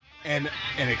and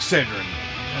Excedrin.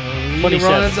 He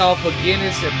runs off of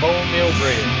Guinness and bone meal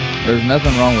bread. There's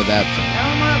nothing wrong with absinthe. How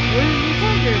am I? What are you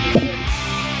talking about?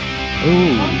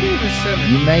 Ooh, I'm giving it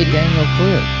 7. you made Daniel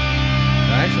quit.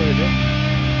 I actually did.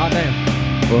 Hot damn.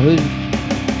 Well, who's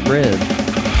Fred?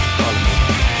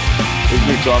 There's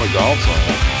new Tom McDonald song.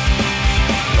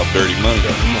 Of Dirty Money.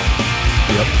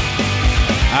 Yep.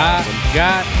 I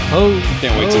got hoes.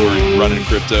 Can't wait till we're running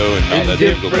crypto and not that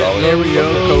difficult to There we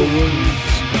go.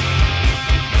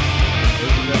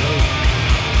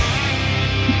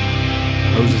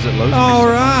 Hoses at Lowe's. All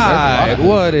right, There's a lot of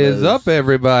what is those. up,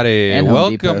 everybody? And Home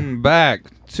Welcome Depot. back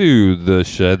to the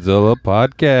Shedzilla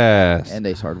podcast. And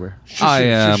Ace Hardware. I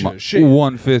am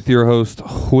 1/5 your host,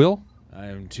 Will. I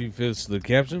am 2/5 the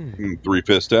captain.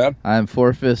 3/5 tab. I'm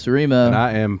 4/5 Remo. And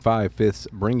I am 5/5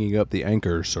 bringing up the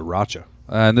anchor, Sriracha.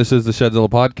 And this is the Shedzilla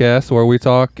podcast where we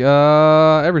talk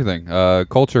everything.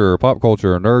 Culture, pop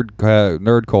culture,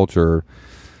 nerd culture,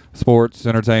 sports,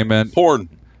 entertainment, Porn.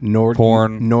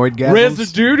 porn, Noidgasms.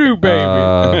 Residue,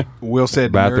 baby. Will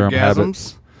said bathroom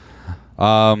nerdgasms.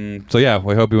 habits. So yeah,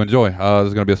 we hope you enjoy. This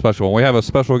is going to be a special one. We have a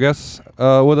special guest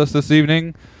with us this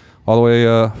evening, all the way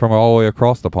from all the way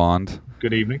across the pond.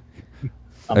 Good evening.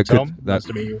 I'm That could- Tom. that- Nice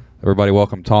to meet you. Everybody,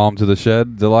 welcome Tom to the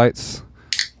Shed Delights.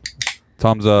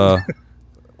 Tom's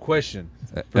Question.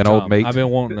 for an Tom. old mate. I've been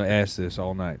wanting to ask this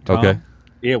all night. Tom, Okay.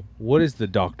 Yeah, What is the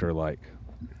doctor like?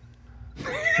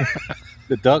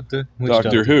 the doctor. Which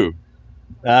Doctor Who.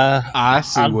 I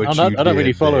see I'm what not, you I don't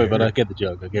really did follow there. it, but I get the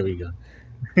joke. I get where you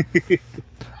go.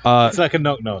 Uh, It's like a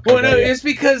knock-knock. Well, no, Okay. it's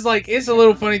because like it's a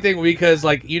little funny thing because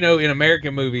like in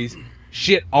American movies,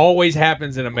 shit always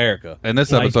happens in America. in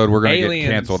this Like, episode, we're going to get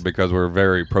aliens. canceled because we're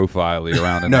very profiley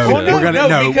around. In No, the Well, Shed. we're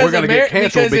gonna get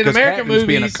canceled because in because American Captain's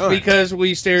being a movies, cunt. because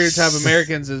we stereotype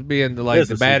Americans as being the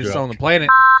This is baddest drunk. on the planet.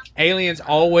 Aliens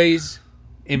always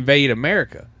invade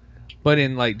America, but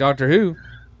in like Doctor Who,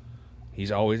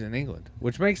 he's always in England,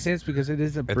 which makes sense because it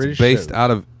is a It's British based show.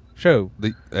 out of show.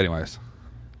 the. Anyways,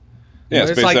 Yeah,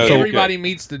 It's based like out of everybody UK.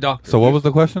 meets the Doctor. so what was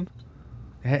the question?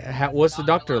 What's the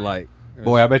Doctor like?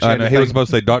 Boy, I bet you had to He was think-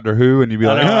 supposed to say Doctor Who, and you'd be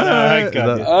I like, know, I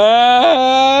got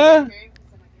it.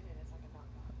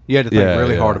 you had to think Yeah,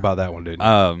 really yeah. hard about that one, didn't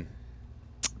you?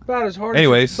 About as hard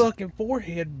Anyways. as your fucking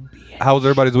forehead. how was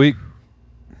everybody's week?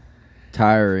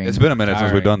 Tiring. It's been a minute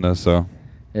since we've done this, so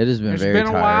It has been It's very been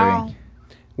a tiring. while.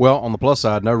 Well, on the plus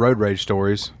side, no road rage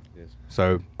stories.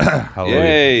 So hallelujah.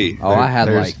 Yay. Oh, I had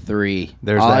There's- like 3.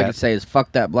 there's All I that. can say is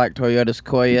fuck that black Toyota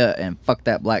Sequoia and fuck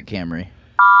that black Camry.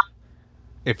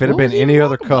 if it had What been was any he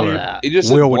other wrong color, about He just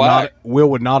said Will would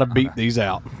black. not have beat these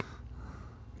out.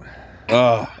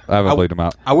 I haven't played them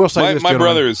out. I will say My, this, my gentlemen.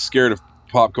 brother is scared of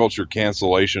pop culture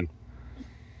cancellation.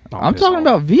 Oh, I'm piss talking off.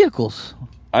 about vehicles.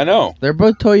 I know. They're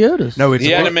both Toyotas. No, it's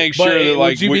He had a- to make But sure that would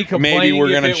like you be maybe complaining we're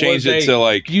if gonna it change was it a to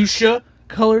like fuchsia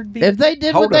colored vehicle? If they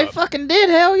did Hold what they up. fucking did,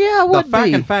 hell yeah, I the would be.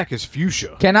 fucking fact is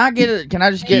fuchsia. Can I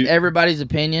just get You- everybody's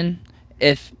opinion?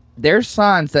 If there's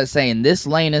signs that saying this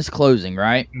lane is closing,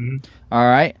 right? Mhm. All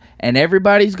right, and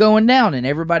everybody's going down, and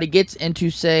everybody gets into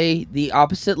say the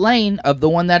opposite lane of the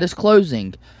one that is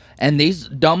closing, and these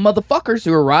dumb motherfuckers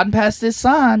who are riding past this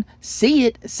sign see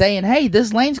it saying, "Hey,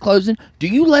 this lane's closing." Do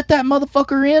you let that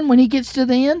motherfucker in when he gets to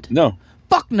the end? no.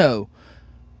 Fuck no.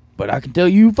 But I can tell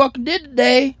you who fucking did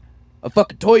today. A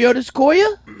fucking Toyota Sequoia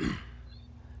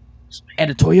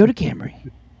and a Toyota Camry.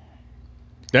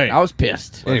 Dang. I was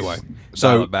pissed. Anyway,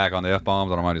 So so back on the f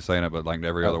bombs. I don't mind you saying it, but like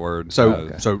every other word. so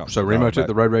Remo back. took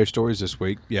the road rage stories this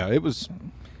week. Yeah, it was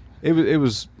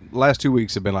last 2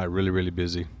 weeks have been like really really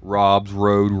busy. Rob's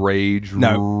road rage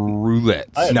No. roulette.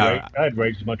 I had, No. rage, I had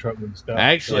rage in my truck wouldn't stop.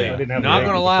 Actually, I didn't have not rage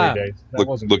gonna for lie. 3 days. That Look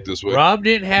wasn't look good. this way. Rob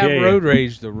didn't have Yeah, yeah. road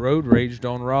rage. The road raged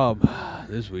on Rob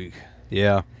this week.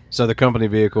 Yeah. So the company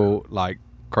vehicle like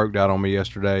croaked out on me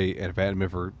yesterday, and if it hadn't been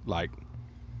for like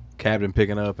Captain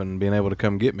picking up and being able to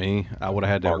come get me, I would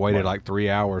have had to have Mark, waited Mark. like 3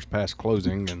 hours past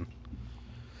closing, and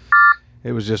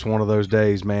it was just one of those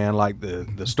days, man. Like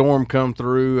the storm come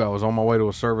through, I was on my way to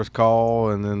a service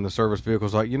call, and then the service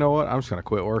vehicle's like, you know what? I'm just gonna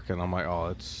quit working. I'm like, oh,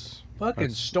 it's Fucking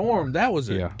That's- storm. That was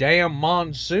a yeah. damn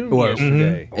monsoon Well,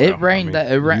 yesterday. It Well, rained.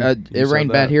 I mean, It you said rained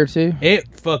that. bad here too. It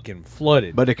fucking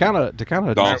flooded. But to kind of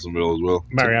Donaldsonville as well.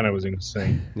 Mariana was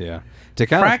insane. yeah, to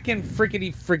kind of Fracking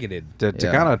frickety fricketed. to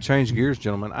Yeah. kind of change gears,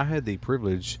 gentlemen, I had the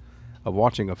privilege of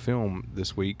watching a film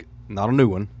this week. Not a new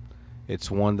one. It's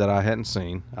one that I hadn't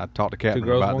seen. I talked to Two Captain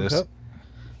girls, about one this.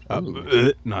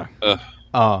 cup. No.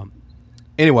 Ugh.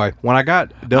 Anyway, when I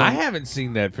got done, I haven't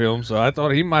seen that film, so I thought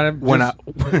he might have. when just-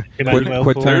 Can I Quit- email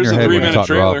quit for turning it? There's your a head when you 3-minute talk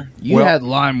to Rob. trailer. You Well- had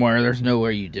LimeWire. There's no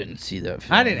way you didn't see that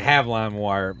film. I didn't have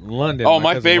LimeWire. London. Oh, my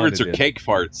my cousin favorites London are did. cake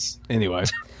farts. anyway,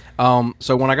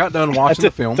 So when I got done watching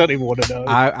the film, Don't even want to know.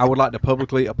 I would like to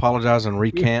publicly apologize and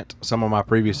recant some of my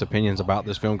previous opinions about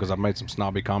this film because I've made some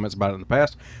snobby comments about it in the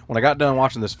past. When I got done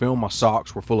watching this film, my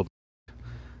socks were full of.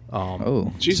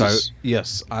 Oh, Jesus. So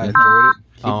yes, I enjoyed it.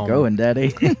 keep going,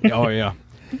 Daddy. Oh yeah.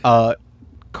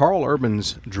 Carl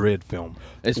Urban's Dread film.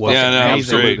 It's was Yeah, no, it's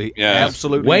absolutely, great. Yeah.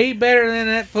 absolutely Way better than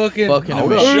that fucking. Fucking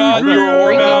Hold amazing. up. Shut your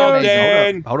Freaking mouth, amazing.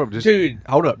 Dan. Hold up, Dude.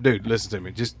 Hold up, dude. Listen to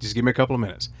me. Just give me a couple of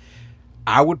minutes.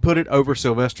 I would put it over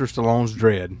Sylvester Stallone's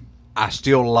Dread. I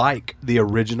still like the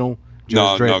original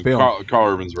Judge Dredd film.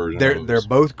 Carl Urban's version. They're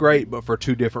both great, but for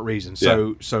two different reasons.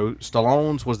 So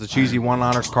Stallone's was the cheesy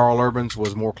one-liners. Carl Urban's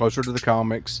was more closer to the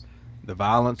comics. The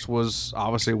violence was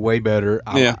obviously way better.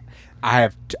 I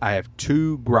have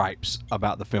two gripes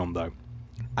about the film though.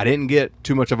 I didn't get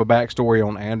too much of a backstory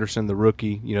on Anderson, the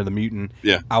rookie, the mutant.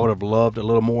 Yeah. I would have loved a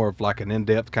little more of like an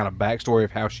in-depth kind of backstory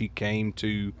of how she came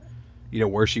to,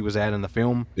 where she was at in the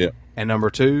film. Yeah. And number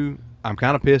two, I'm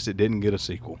kind of pissed it didn't get a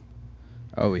sequel.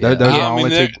 Oh yeah. Those are I mean,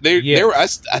 only two. they were. I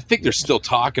think they're still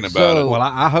talking about So- it. Well,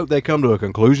 I hope they come to a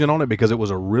conclusion on it because it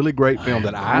was a really great film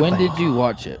that I when think. did you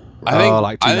watch it? I think.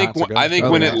 like 2 I think. nights ago. I think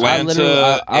Okay. when I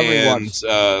Atlanta I and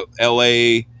rewatched.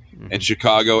 L.A. and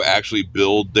Chicago actually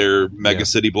build their mega Yeah.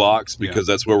 city blocks because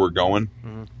that's where we're going.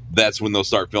 Mhm. That's when they'll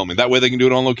start filming. That way they can do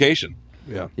it on location.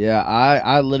 Yeah. Yeah,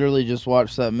 I literally just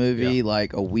watched that movie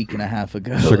like a week and a half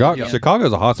ago. Chicago, Yeah.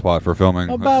 Chicago's a hot spot for filming.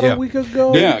 About Yeah. a week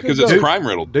ago. Yeah, because it's Dude. crime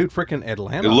riddled. Dude, freaking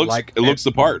Atlanta. It looks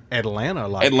the part. Atlanta,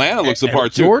 like Atlanta looks the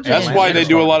part too. Georgia That's and why they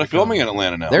do a lot of Atlanta filming in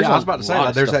Atlanta now. There's I was a about to say, lot like,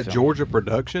 of there's stuff that filmed. Georgia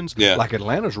Productions. Yeah. Like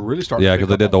Atlanta's really starting. Yeah, to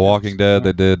because pick they up did The on Walking things. Dead.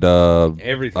 They did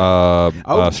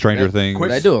Everything. Stranger Things. quick-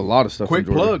 They do a lot of stuff. Quick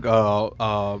in Georgia.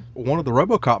 plug. One of the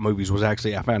RoboCop movies was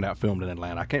actually I found out filmed in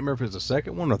Atlanta. I can't remember if it was the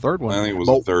second one or third one. I think it was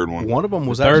but the third one. One of them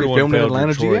was The third actually one filmed in failed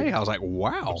Atlanta, Detroit. GA. I was like, That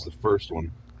wow. was the first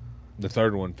one. The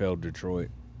third one failed Detroit.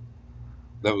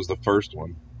 That was the first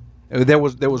one. There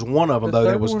was one of them The though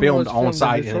that third was one filmed was on filmed in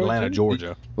site in Detroit, Atlanta, too?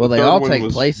 Georgia. Well, they Third all one take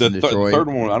was- place in Detroit. third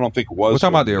one, I don't think was. We're talking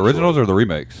about the filmed in originals Detroit. or the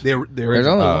remakes? The There's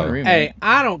only Oh. one remake. Hey,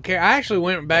 I don't care. I actually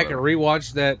went back and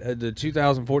rewatched that the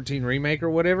 2014 remake or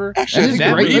whatever. Actually, I That think is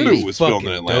the a great reboot movie. was filmed in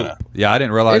Fucking Atlanta. dope. Yeah, I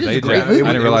didn't realize It is a Ajax. great I movie.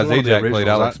 didn't It realize was one of the Ajax played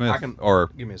originals. Alex I Smith. can- Or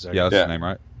Give me a second. yeah, that's Yeah. his name,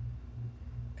 right?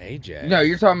 Ajax. No,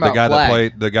 you're talking The about guy that Flag.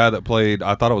 played. The guy that played.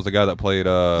 I thought it was the guy that played.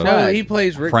 No, he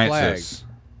plays Rick Francis. Flag.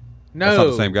 No, That's not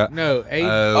the same guy. No,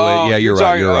 Oh, yeah, you're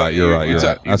right. You're right. You're right. You're right. You're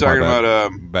That's my talking bad.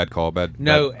 about Bad call. Bad.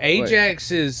 no. bad.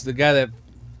 Ajax is the guy that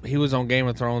he was on Game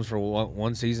of Thrones for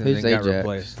one season and Who's then got Ajax?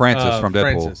 replaced. Francis from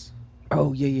Deadpool. Francis.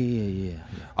 Oh yeah.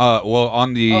 Well,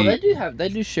 on the. Oh, they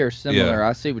do share similar. Yeah.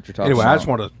 I see what you're talking Anyway, about. I just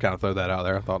wanted to kind of throw that out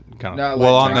there. I thought kind of. No,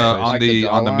 Well, like- on the like on the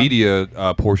on the jawline?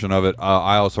 media portion of it,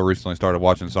 I also recently started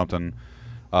watching something.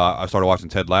 I started watching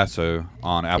Ted Lasso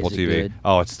on Apple it TV. good?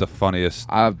 Oh, it's the funniest.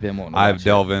 I've been wanting to I've watch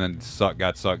delved in and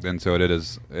got sucked into it.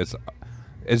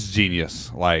 It's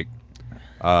genius. Like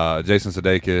Jason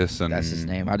Sudeikis and That's his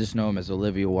name. I just know him as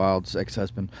Olivia Wilde's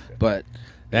ex-husband, but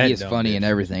That he is dumb funny and bitch.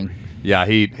 everything. Yeah,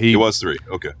 he It was 3.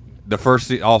 Okay. the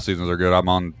first all seasons are good. I'm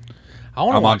on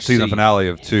season finale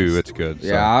of 2. It's good. So.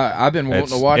 Yeah, I've been wanting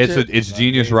to watch it. It's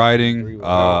genius writing.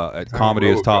 Comedy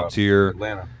is top tier.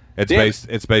 Atlanta. It's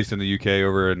Damn based in the UK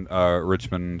over in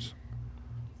Richmond,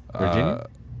 Virginia?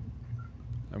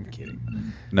 I'm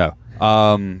kidding. No.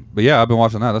 But yeah, I've been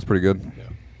watching that. That's pretty good.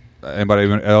 Anybody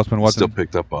else been watching? Still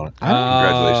picked up on it.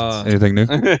 Uh, Anything new?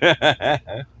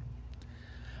 I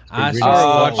Reading started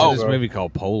stuff. watching this Oh. movie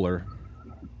called Polar,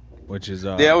 which is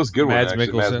Yeah, it was a good one. Mads Actually.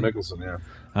 Mikkelsen. Mads Mikkelsen. Yeah.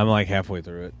 I'm like halfway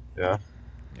through it. Yeah.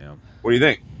 Yeah. What do you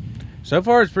think? So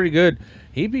far, it's pretty good.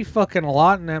 He'd be fucking a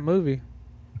lot in that movie,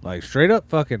 like straight up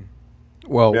fucking.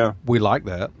 Well, Yeah. we like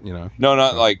that, No,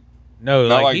 not like No,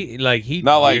 Not like he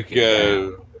not like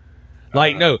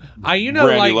like no, Brandy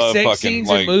like Love sex fucking, scenes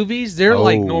like- in movies, they're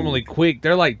like Oh. normally quick.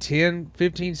 They're like 10,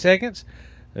 15 seconds.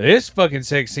 This fucking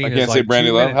sex scene I is can't like say Brandy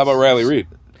 2 Love. minutes. How about Riley Reid?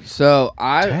 So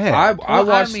I Dang.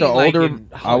 watched mean, the like, older in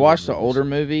I watched the Hollywood older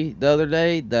movie the other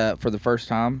day that for the first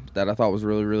time that I thought was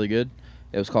really really good.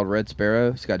 It was called Red Sparrow.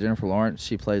 It's got Jennifer Lawrence.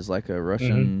 She plays like a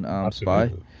Russian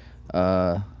spy.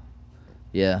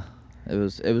 Yeah, it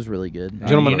was really good.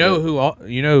 Gentlemen, You know who?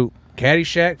 You know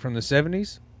Caddyshack from the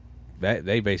 70s? That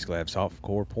they basically have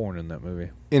softcore porn in that movie.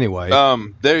 Anyway,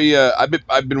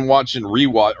 I've been watching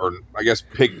rewatch or I guess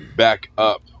pick back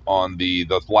up on the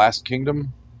Last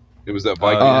Kingdom. It was that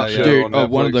Viking yeah, show dude, on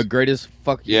one of the Netflix. greatest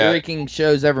fucking Yeah. freaking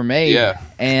shows ever made. Yeah.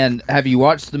 And have you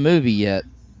watched the movie yet?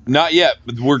 Not yet,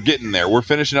 but we're getting there. We're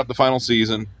finishing up the final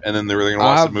season, and then they're going to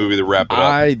watch the movie to wrap it up.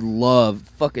 I love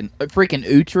freaking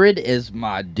Uhtred is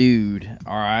my dude.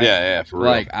 All right. Yeah, for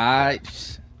real. Like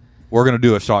We're gonna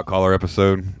do a shock collar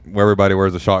episode where everybody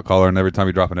wears a shock collar, and every time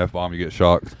you drop an F-bomb, you get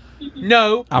shocked.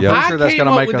 No, I'm Yep. pretty sure that's came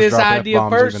gonna up make with us this drop idea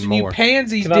F-bombs first, even and you more.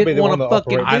 pansies Can I be didn't the want one to that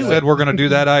fucking operates? do I it. said we're gonna do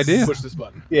that idea. Push this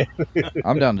button.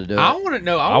 I'm down to do it. I want to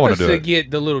know. I I wanna want us do to it.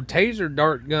 get the little taser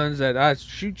dart guns that I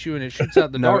shoot you and it shoots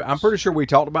out the No, darts. I'm pretty sure we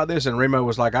talked about this, and Remo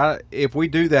was like, "If we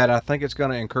do that, I think it's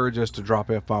going to encourage us to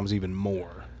drop F-bombs even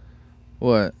more."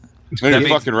 What? No, you're That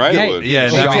means- fucking right. Hey, it would. Yeah,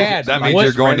 Oh, that God. means, that means What's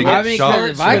you're going to right- get I mean, shot 'cause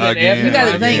if I- again. you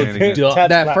gotta and think- again and again.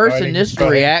 Tad That flat first riding. initial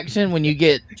reaction when you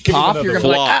get popped, you're gonna be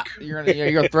like, ah,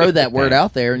 you're gonna throw that word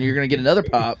out there, and you're gonna get another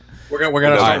pop. We're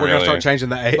gonna Not start, really. changing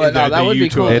the A. But no, the that would U be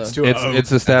to cool, a- It's to a O.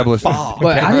 it's established.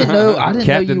 But I didn't know. I didn't know you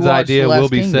Captain's watched idea The Last will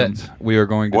be Kingdom. set. We are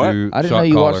going to What? do I didn't shot know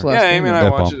you collar. watched Last Yeah, I mean, I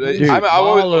F-bomb. watch it.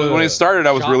 Dude, When it started,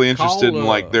 I was really interested in Shot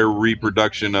like their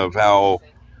reproduction of how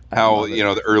love it.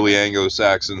 the early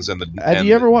Anglo-Saxons and the. Have and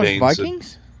you ever the watched Danes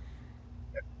Vikings?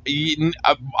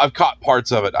 I've caught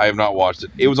parts of it. I have not watched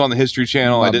it. It was on the History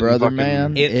Channel. I My didn't brother, fucking.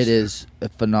 man, it It's- is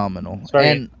phenomenal. It's very,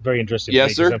 And very interesting.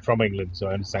 Yes, for me 'cause sir. I'm from England, so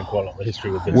I understand quite a lot of the history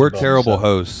with this. We're as well, terrible so-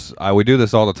 hosts. We do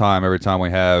this all the time. Every time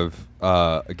we have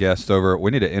a guest over,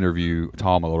 we need to interview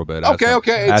Tom a little bit. Ask him-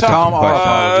 Okay. ask him Tom, some our questions.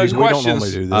 apologies. We don't Questions.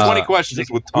 normally do this. 20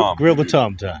 questions with Tom. Grill the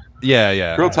Tom time.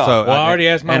 Yeah. Grill Tom. So, Well, I already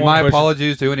asked my and one my question.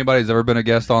 apologies to anybody who's ever been a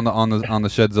guest on the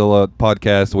Shedzilla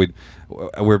podcast.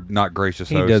 We're not gracious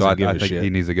He hosts, doesn't so give I a think shit. he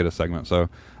needs to get a segment. So,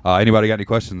 anybody got any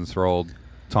questions for old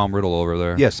Tom Riddle over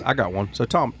there? Yes, I got one. So,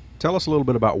 Tom, tell us a little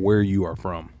bit about where you are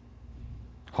from.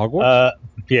 Hogwarts.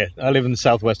 Yeah, I live in the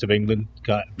southwest of England,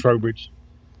 Trowbridge.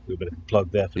 Do a bit of a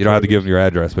plug there. For You don't have to Trowbridge. give him your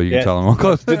address, but you Yeah. can tell him how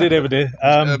close. Did it ever do?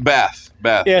 Bath.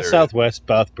 Yeah, area. southwest,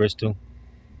 Bath, Bristol.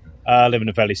 I live in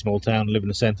a fairly small town. Live in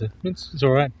the centre. It's all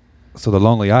right. So the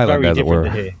Lonely Island, Very as it different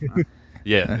were. to here.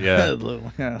 Yeah. yeah.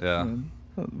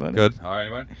 Good. All right,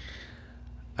 anybody?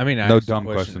 I mean, I no asked a dumb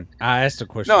question. I asked a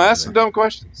question. No, ask some dumb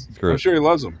questions. Screw I'm it. sure he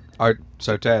loves them. All right,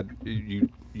 so Tad,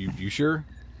 you sure?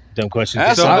 Dumb questions.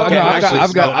 Ask So, some- I've okay, got- actually,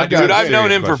 I've got- dude, I've serious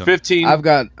known him for question. 15, I've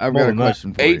got More a than that.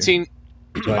 question for you. 18,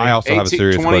 I also have a 18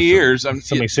 serious 20 question. years.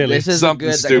 Something silly. This is Something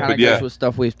good. stupid, that kind of yeah. goes with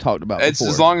stuff we've talked about It's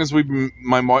before. as long as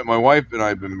my wife and I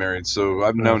have been married, so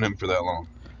I've known him for that long.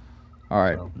 All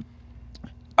right,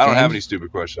 I don't have James? any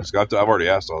stupid questions. I've already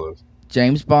asked all those.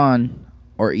 James Bond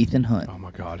or Ethan Hunt? Oh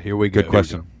my God, here we go. Good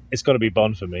question. It's got to be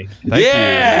Bond for me. Thank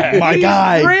Yeah! My He's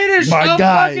guy. British, My of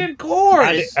guy. fucking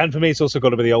course. And for me, it's also got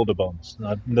to be the older Bonds.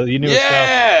 The newer stuff.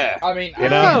 Yeah. I mean, You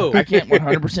know? I can't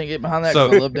 100% get behind that So-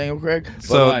 because I love Daniel Craig. but,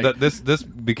 So like, this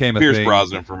became a Pierce thing.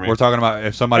 Brosnan for me. We're talking about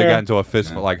if somebody Yeah. got into a fist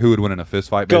fight, like who would win in a fist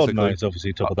fight, Goldeneye basically. is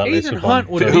obviously top of that list. Ethan for Hunt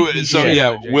Bond. would So- have beat So James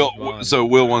yeah, Will. Bond. So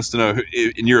Will wants to know,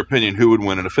 in your opinion, who would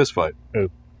win in a fist fight?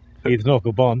 Ethan Hawke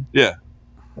or Bond. Yeah,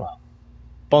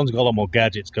 Bond's got a lot more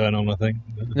gadgets going on, I think.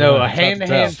 No, a It's hard to hand-to-hand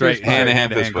tell. straight fist fight.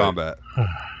 hand-to-hand fist hand fight. combat.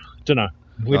 Don't know.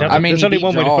 I mean, there's he only beat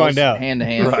one way to Jaws find out. hand to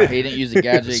hand. Right. He didn't use a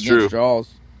gadget It's against true.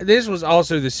 Jaws. This was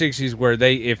also the '60s where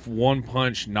if one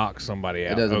punch knocks somebody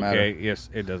out. doesn't okay, matter. yes,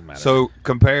 it doesn't matter. So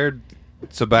compared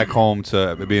to back home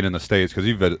to being in the States, because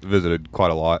you've visited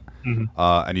quite a lot, Mhm.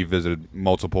 and you've visited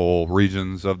multiple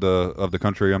regions of the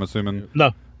country, I'm assuming.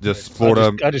 No. Just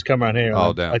Florida. I just come around here. Oh,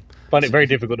 and damn. I find it very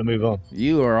difficult to move on.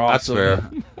 You are That's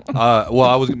awesome. fair.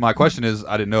 Well, my question is,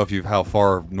 I didn't know if how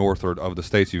far north or of the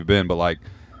states you've been, but like,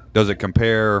 does it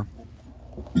compare?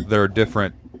 There are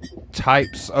different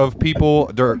types of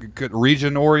people. They're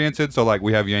region oriented, so like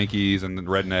we have Yankees and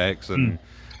rednecks, and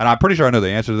I'm pretty sure I know the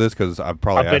answer to this because I've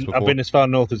probably asked before. I've been as far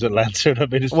north as Atlanta, and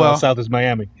I've been as Well, far south as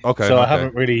Miami. okay, So I okay.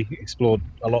 haven't really explored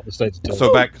a lot of the states at all.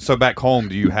 So back home,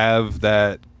 do you have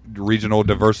that regional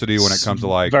diversity when it comes to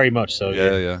like? very much so.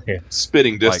 Yeah.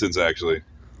 spitting distance actually.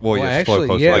 Well, Well, yeah, it's close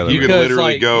actually, yeah, together. You could Because, literally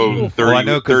like, go people- 30, Well, I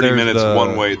know 'cause 30 there's minutes the-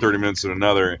 one way, 30 minutes in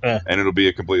another, Yeah. and it'll be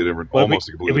a completely different, Well, almost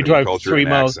a if completely we different drive culture 3 and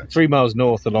miles, accent. 3 miles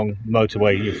north along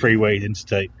motorway, your freeway,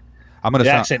 interstate, I'm gonna the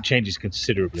sound. accent changes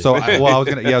considerably. So I was gonna Well,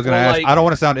 ask. like- I don't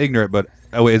want to sound ignorant, but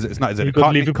is it a you've got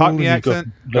Cockney, Liverpool, Cockney you've got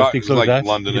accent? those things Like that,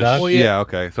 Londonish. you know? Well, Yeah. yeah.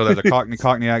 Okay. So there's a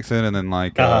Cockney accent, and then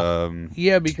like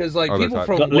Yeah, because like Oh, that's people right.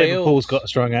 from Got Wales, Liverpool's got a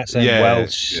strong accent. Yeah,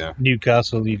 Welsh, yeah.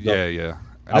 Newcastle. You've got, yeah.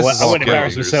 And I this went, is I all went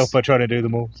embarrassed characters. myself by trying to do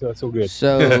them all, so that's all good.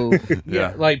 So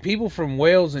yeah, like people from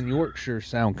Wales and Yorkshire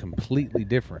sound completely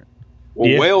different. Well,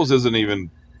 Yeah. Wales isn't even.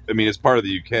 I mean, it's part of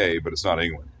the UK, but it's not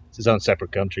England. It's its own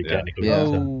separate country, Yeah. technically. Yeah.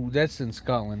 so. Oh, that's in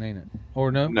Scotland, ain't it?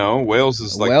 Or no? No, Wales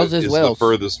is like Wales the, is is Wales. the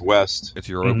furthest west. It's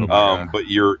Europa. Mhm. my guy. But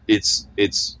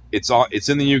it's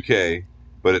in the UK,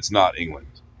 but it's not England.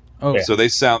 Oh, Yeah. So they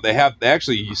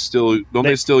actually still don't they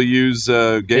They- still use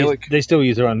Gaelic? They still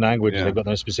use their own language. Yeah. They've got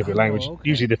no specific Oh, language. okay.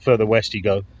 Usually, the further west you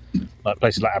go, like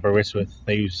places like Aberystwyth,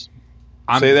 they use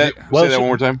Say that Welsh- one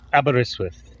more time.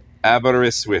 Aberystwyth.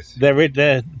 Aberystwyth.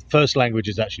 Their first language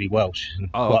is actually Welsh. In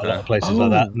Oh, quite okay. a lot of places like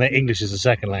that, and their English is a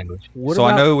second language. What So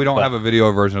I about- know we don't have a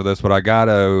video version of this, but I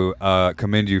gotta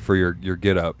commend you for your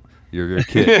get up, your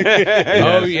kit.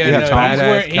 Oh yeah, Yeah, no, Tom. he's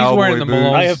wearing Cowboy the boots.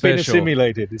 Malone I have been special.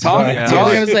 assimilated. It's Tom- fine. Yeah. I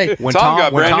was gonna say, When Tom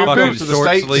got brand new Fucking comes to the short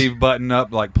States, sleeve button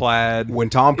up like plaid. when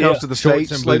Tom comes Yeah. to the Shorts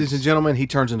States, and ladies boots. and gentlemen, he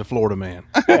turns into Florida man.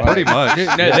 Pretty much. Dude,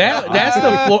 no,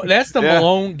 that's the Yeah.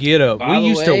 Malone get up. By We the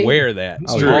used way, to wear that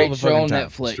Oh, all yeah. the great show fucking on time.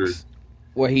 It's true. Netflix.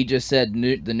 What he just said,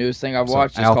 the newest thing I've It's an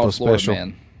watched is Alpha called Florida special.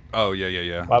 Man. Oh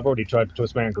yeah. I've already tried to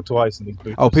twist my ankle twice, and these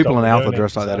boots. Oh, people in stopped Alpha doing it,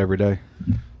 dress like that so every day.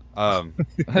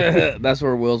 That's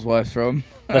where Will's wife's from.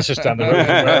 That's just down the road from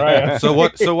where I am. So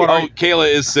what are Oh,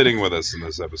 Kayla is sitting with us in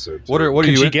this episode. what are Can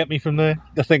you she in- get me from there?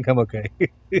 I think I'm okay.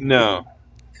 No.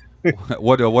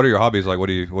 what are your hobbies like? What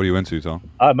are you into, Tom?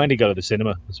 I mainly go to the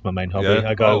cinema. That's my main hobby. Yeah?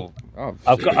 I go. Oh,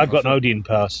 I've got an Odeon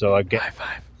pass, so I get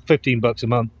 $15 a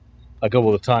month. I go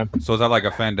all the time. So is that like a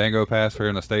Fandango pass here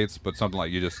in the States, but something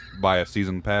like you just buy a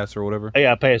season pass or whatever?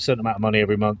 Yeah, I pay a certain amount of money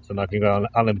every month, and I can go on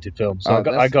unlimited films. So Oh, I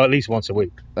that's- go at least once a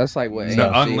week. That's like what So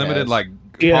AMC unlimited, has. like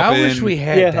Yeah, pop I wish in. we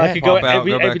had Yeah, that. I could go Pop out,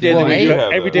 every go back day of the in. week.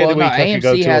 Well, Every day of the week, I could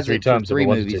go AMC 2 or has 3 it for times if I 3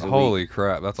 wanted movies to. a Holy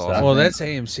crap, that's awesome. Well, that's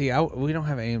AMC. We don't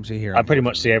have AMC here. I pretty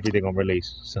much see everything on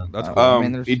release. So That's Oh, cool. I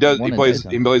mean, there's He does. one He in plays.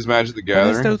 daytime. He plays Magic the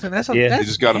That's Gathering. dope, and that's a, Yeah. that's He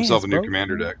just got himself a advanced, new bro.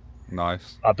 commander deck.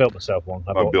 Nice. I built myself one.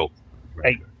 I bought Built.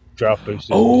 8 draft boosters.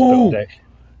 Oh! Built a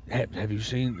deck. Have you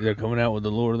seen? They're coming out with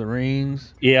the Lord of the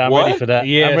Rings. Yeah, I'm What? ready for that.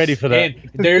 Yes, I'm ready for that.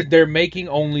 And they're making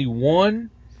only one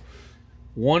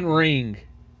ring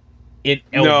in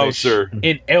Elvish. No, sir.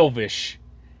 In Elvish.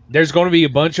 There's going to be a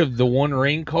bunch of the One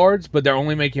Ring cards, but they're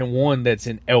only making one that's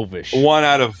in Elvish. One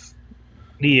out of.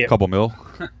 Yeah. Couple mil.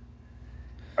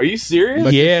 Are you serious?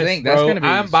 But you Yes, think that's bro. gonna be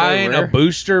I'm so buying a rare?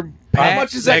 booster pack. How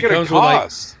much is that going comes to with, like,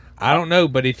 cost? I don't know,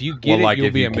 but if you get Well, it, like you'll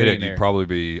if be you a get it, millionaire. you'd probably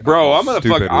be Bro, I'm gonna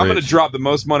stupid I'm gonna rich. drop the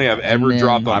most money I've ever then-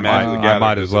 dropped I on Magic the Gathering.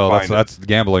 might as well. to find it. That's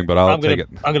gambling, but I'll I'm take gonna it.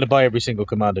 I'm gonna buy every single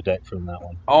commander deck from that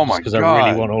one. Oh my Because god! I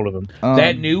really want all of them.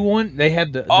 That new one, they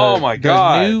have the Oh my the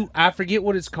God. new. I forget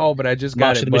what it's called, but I just got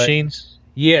March it. of the but- Machines.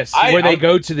 Yes, I- where they I-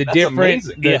 go to the that's different,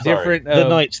 amazing. the Yeah, sorry. different. The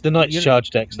Knights you know-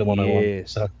 charge deck's the one I want.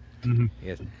 Yes. So,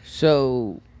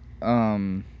 So,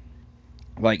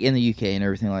 like in the UK and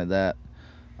everything like that.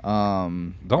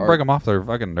 Don't are- break them off their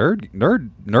fucking nerd. We're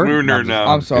nerd now.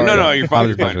 I'm sorry. No, no, you're I fine. was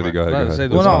You're just fine. messing with you. Go ahead. Well, I Go was ahead.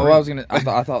 gonna Well, say no, the- well, I was gonna.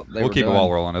 I thought they We'll were keep it done.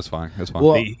 while rolling. It's fine. It's fine.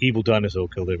 Well, the evil dinosaur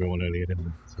killed everyone earlier, didn't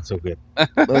it? So it's all good.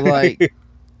 But like,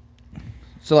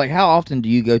 so like, how often do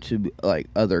you go to like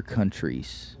other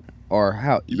countries, or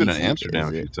how? You've been in easy Amsterdam a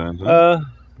is few it? times. Huh?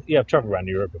 Yeah, I've traveled around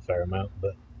Europe a fair amount,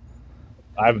 but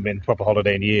I haven't been proper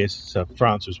holiday in years. So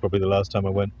France was probably the last time I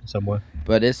went somewhere.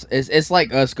 But it's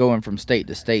like us going from state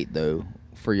to state though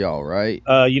for y'all, right?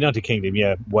 United Kingdom,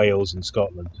 yeah, Wales and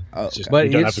Scotland. Oh, It's just- But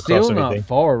you don't it's have to cross still not anything.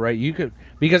 far, right? You could,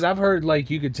 because I've heard like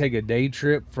you could take a day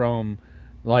trip from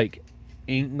like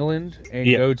England and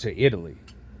Yeah. go to Italy.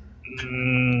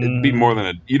 It'd be more than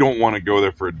a. You don't want to go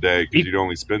there for a day because You- you'd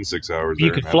only spend 6 hours. You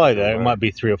there could and fly have to go there. It back. might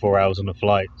be 3 or 4 hours on a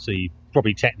flight, so you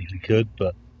probably technically could,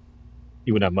 but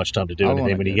you wouldn't have much time to do I anything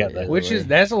wanna when you go get to there. Italy. Which is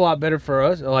that's a lot better for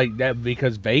us, like that,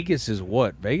 because Vegas is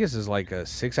what? Vegas is like a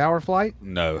 6-hour flight.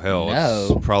 No, hell, No.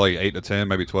 it's probably 8 to 10,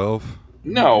 maybe 12.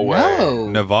 No way. No,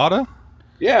 Nevada?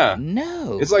 Yeah.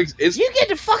 no. It's like it's. you get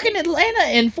to fucking Atlanta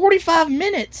in 45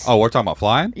 minutes. Oh, we're talking about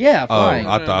flying? Yeah, Oh, flying.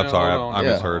 I'm sorry. No, I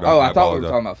Yeah. misheard. Oh, I thought we were apologize.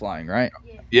 talking about flying, right?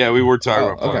 Yeah, we were talking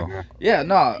Oh, about flying. okay. yeah. Yeah,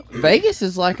 no. Vegas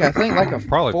is like I think like a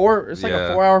Probably- It's like a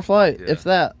yeah. 4-hour flight, Yeah. if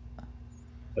that.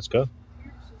 Let's go.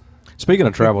 Speaking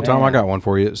of travel, Tom, Yeah. I got one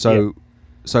for you. So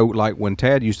like when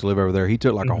Tad used to live over there, he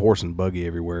took like a horse and buggy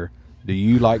everywhere. Do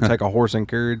you like take a horse and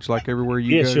carriage like everywhere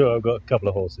you Yeah, go? sure. I've got a couple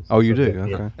of horses. Oh, you do? Okay,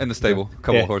 yeah. Okay. In the stable. A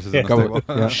couple Yeah. of horses Yeah. in the Couple-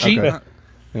 stable. yeah, Sheep.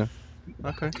 okay.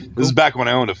 Okay. This is back when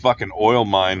I owned a fucking oil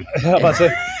mine How about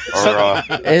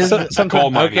that? or Is coal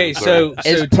mine. Okay, sorry. so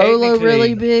is Polo technically-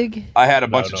 really big? I had a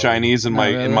bunch No, of no. Chinese in No, my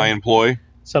really? in my employ.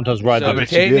 Sometimes ride So the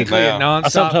technically, Yeah. a I nonstop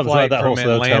sometimes ride flight that from horse to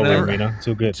the hotel room, Atlanta you know. It's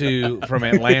all good. to from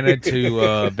Atlanta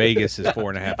to Vegas is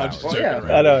 4.5 hours. Yeah.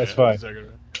 I know, it's fine.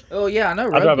 Oh yeah, I know.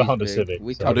 I drive a rugby's Honda big. Civic.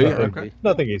 We so talked do you? about Okay. rugby.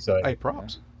 Nothing exciting. Hey,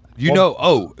 props. You know,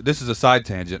 oh, this is a side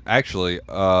tangent. Actually,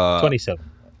 27.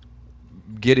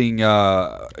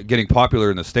 getting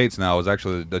popular in the States now is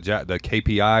actually the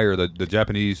KPI or the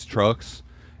Japanese trucks.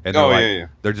 And they're Oh, like, yeah.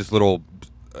 they're just little,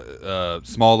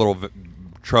 small little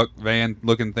truck van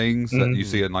looking things that you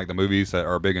see in like the movies that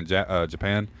are big in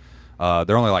Japan.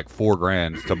 They're only like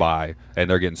 $4,000 to buy, and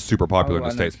they're getting super popular Oh, in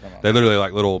the I know States. what you're talking They're literally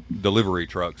like little delivery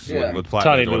trucks Yeah. with flatbeds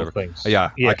Tiny or little whatever. things. Yeah,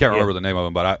 Yeah, I can't yeah. remember the name of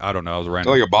them, but I don't know. I was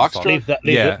random. Like a box truck? Leave that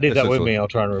Yeah, with essentially. me. I'll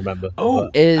try and remember. Oh,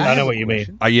 But Is I I have know a what you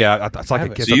mean. question. Yeah, it's like have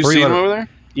a, it. it's So a you seen three-letter. him over there?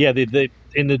 Yeah,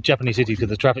 in the Japanese cities, because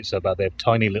the traffic's so bad, they have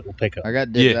tiny little pickups. I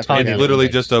got Yeah, that's and what I literally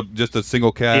got. just a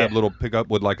single cab, Yeah. little pickup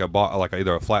with like like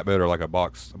either a flatbed or like a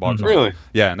box. On it. Really?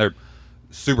 Yeah, and they're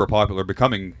super popular,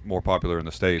 becoming more popular in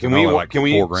the states. Can and we? they're like can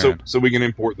we? $4,000. So we can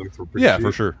import them for pretty Yeah, cheap?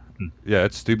 for sure. Yeah,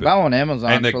 it's stupid. Buy on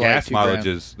Amazon And the for gas like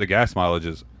mileage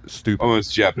is stupid. Oh,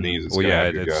 it's Japanese. It's well, gonna yeah,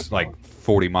 have good it's gas like mileage.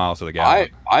 40 miles to the gallon.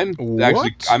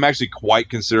 What? I'm actually quite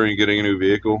considering getting a new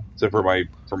vehicle, except for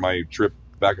my trip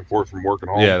back and forth from work and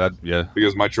home. Yeah.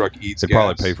 because my truck eats It gas.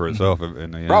 probably pay for itself in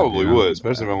the end. Probably you know? would,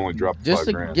 especially if I'm only dropping Just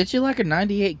to $5,000. get you like a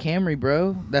 '98 Camry,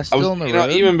 bro. That's I was, still on the you know,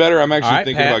 road. even better. I'm actually All right,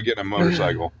 thinking Pat. about getting a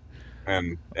motorcycle,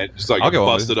 and just like I'll a go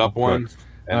on busted with it. up one,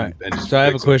 and, All right. and just So I have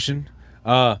a fix it. question.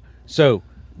 So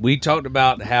we talked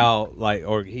about how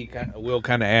Will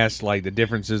kind of asked like the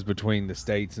differences between the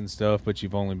states and stuff, but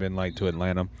you've only been like to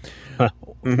Atlanta.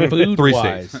 Food 3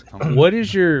 wise, states. what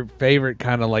is your favorite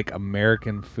kind of like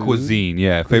American food? Cuisine,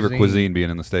 yeah. Favorite Cuisine. cuisine being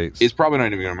in the States. It's probably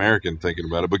not even American thinking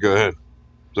about it, but go ahead.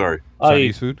 Sorry.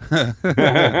 Chinese food.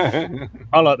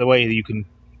 I like the way that you can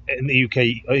in the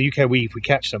UK. If we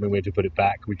catch something, we have to put it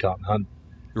back. We can't hunt.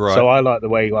 Right. So I like the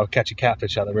way I'll catch a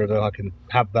catfish out of the river. I can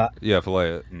have that. yeah,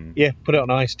 fillet it. Mm. Yeah, put it on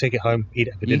ice, take it home, eat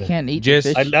it for you dinner. can't eat Just-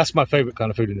 the fish. That's my favorite kind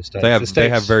of food in the States. They The have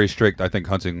States- very strict, I think,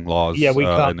 hunting laws. Yeah, we in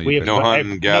can't. the We UK. have No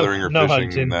hunting, gathering, or no fishing in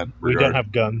hunting. that We regard. don't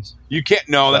have guns. You can't.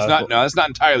 No, that's not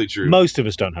entirely true. Most of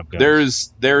us don't have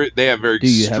guns. They have very Do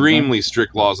you have extremely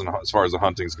strict laws as far as the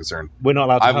hunting is concerned. We're not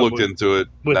allowed to I've hunt. looked into it.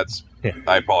 with- That's. yeah.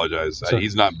 I apologize. So-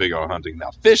 He's not big on hunting.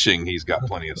 Now fishing, he's got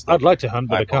plenty of stuff. I'd like to hunt,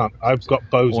 but I can't. I've got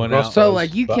bows Well, and now- crossbows. So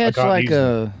like you but I catch can't like use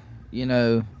them.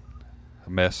 A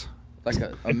mess. a a mess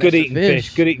good of eating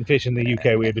fish. Good eating fish in the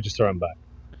UK. We have to just throw them back.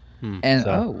 And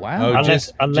So- oh wow, Oh,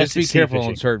 Unless just be it's sea careful on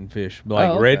fishing. certain fish, like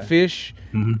Oh, okay. redfish.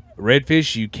 Mhm.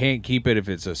 Redfish, you can't keep it if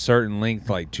it's a certain length,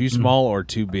 like too small or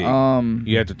too big.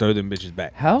 You have to throw them bitches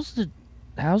back. how's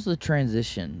the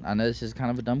transition? I know this is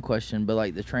kind of a dumb question, but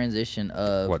like the transition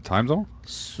of What, time zone?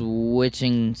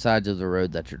 switching sides of the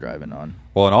road that you're driving on.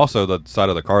 Well, and also the side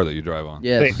of the car that you drive on.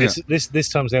 Yeah, This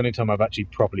time's the only time I've actually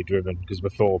properly driven because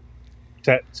before,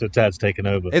 Tad's taken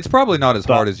over. It's probably not as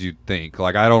But- hard as you think.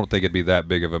 Like, I don't think it'd be that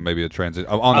big of a transit.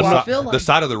 On the, Well, I si- feel like- the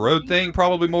side of the road thing,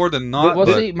 probably more than not. Well,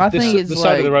 but see, my thing is the like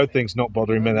side of the road thing's not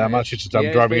bothering me that much. It's just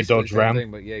I'm driving a Dodge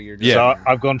Ram. Yeah. So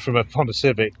I've gone from a Honda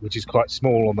Civic, which is quite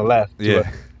small on the left, to yeah.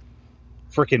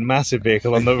 a freaking massive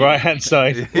vehicle on the right hand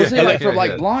side. Well, see, like for Yeah.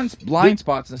 like blind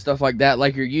spots and stuff like that,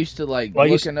 like you're used to like I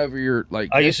used- looking over your like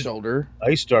I this used to- shoulder. I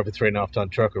used to drive a 3.5 ton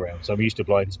truck around, so I'm used to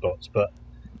blind spots. But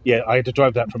yeah, I had to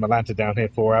drive that from Atlanta down here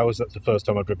 4 hours. That's the first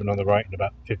time I've driven on the right in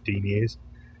about 15 years.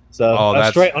 So Oh, I'm that's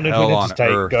straight on into hell an on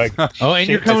interstate earth. going. Oh, and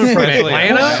you're shit, coming from Especially-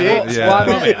 Atlanta? Shit. Yeah.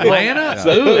 From Atlanta?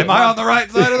 So- Ooh. Am I on the right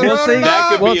side of the Well, road? see, or not? That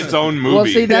could Well, be its own movie. Well,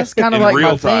 see, that's kind of in like my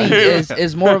real thing time.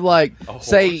 is more of like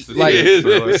say horse. like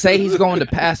Yeah. say he's going to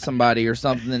pass somebody or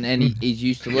something, and he's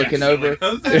used to looking over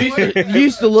Sorry.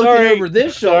 used to looking Sorry. over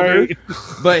this shoulder,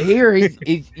 Sorry. but here he's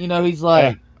he's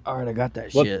like. All right, I got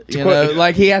that Well, shit. to You quote- know,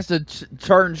 like he has to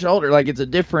turn shoulder, like it's a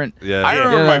different. Yeah. I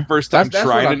remember Yeah. my first time That's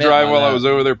what trying I to meant drive by while I that. was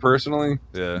over there personally,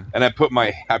 Yeah. and I put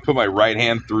my right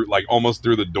hand through, like almost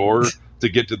through the door to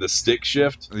get to the stick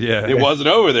shift. Yeah. It wasn't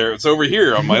over there; it's over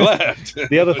here on my left.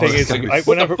 The other thing is, Like, I, what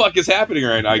whenever the fuck is happening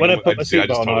right now? when I put my just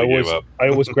seatbelt on, totally gave up. I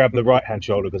always grab the right hand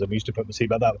shoulder because I'm used to putting my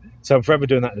seatbelt that way. So I'm forever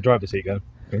doing that in the driver's seat. Going,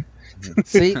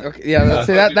 See, okay, yeah,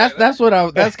 that's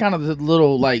what that's kind of the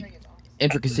little like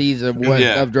intricacies of what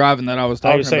Yeah. of driving that I was I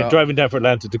talking was saying, about. driving down for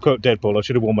Atlanta to quote Deadpool, I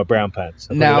should have worn my brown pants. I'll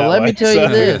put it Now, that let me way. tell you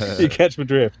this. You catch my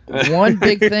drift. One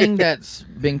big thing that's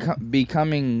been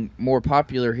becoming more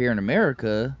popular here in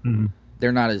America, Mhm.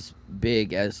 they're not as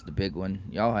big as the big one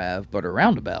y'all have, but are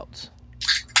roundabouts.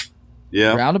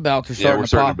 Yeah, Roundabouts are yeah, starting we're to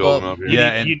starting pop to build them up. up here.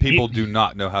 Yeah, and You- people do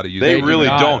not know how to use They it. really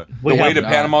not. don't. We The way have to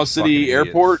not. Panama Fucking City idiots.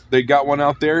 Airport, they got one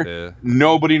out there. Yeah.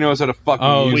 Nobody knows how to fucking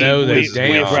Oh, use no, it. they we This is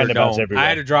damn have sure roundabouts don't. everywhere. I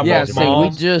had to drop Yeah, off see, we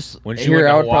mom just when she here. went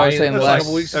I to would probably Hawaii say a less.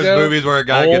 couple weeks There's ago. movies where a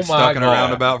guy Oh gets my stuck in a God.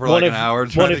 roundabout for One like of- an hour One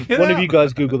trying to of, get one out. of you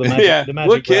guys Google the magic, Yeah, the magic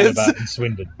look, kids. roundabout in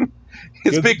Swindon.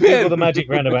 It's Big Google Ben. the magic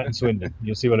roundabout in Swindon.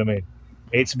 You'll see what I mean.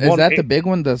 It's Is one, that it- the big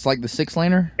one that's like the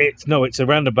 6-laner? It's a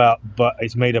roundabout, but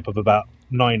it's made up of about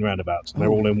 9 roundabouts. And they're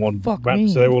Oh, all in one fuck round, me,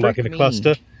 so they're all like frick in a me.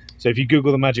 cluster. So if you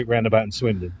Google the magic roundabout in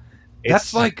Swindon,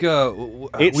 That's like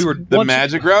it's- we were. The Once-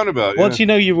 magic roundabout. once yeah. you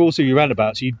know your rules of your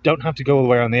roundabouts, you don't have to go all the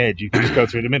way around the edge. You can just go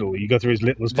through the middle. You go through as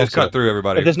little as Just possible. cut through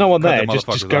everybody. If there's no one Cut there, the just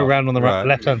motherfuckers go off. around on the Right.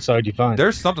 left-hand side. You're fine.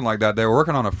 There's something like that. They were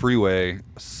working on a freeway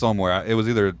somewhere. It was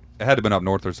either it had to have been up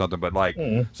north or something. But like,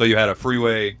 Mhm. so you had a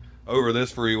freeway over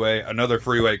this freeway, another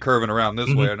freeway curving around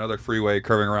this way, another freeway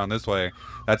curving around this way.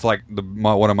 That's like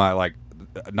one of my like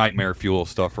nightmare fuel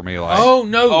stuff for me. Like, Oh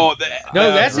no! Oh,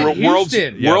 No, that's in world's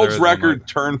Houston. Yeah, world's there is one record right.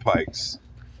 turnpikes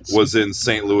was in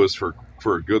St. Louis for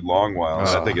a good long while. And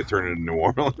I think it turned into New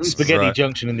Orleans. Spaghetti Right.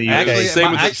 Junction in the UK. Actually, Same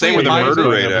with the- actually, same with it the might have murder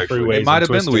been- rate, on the actually. freeways It might and have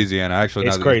been twisted. Louisiana. Actually,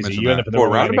 It's now that you crazy. mention You end that. up in the For a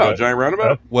wrong roundabout, line. giant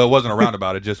roundabout. Well, it wasn't a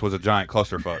roundabout. It just was a giant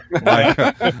clusterfuck.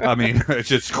 Like, I mean, it's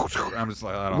just. I'm just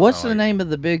like, I don't What's know, the like- name of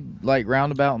the big like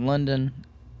roundabout in London?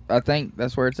 I think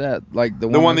that's where it's at. Like The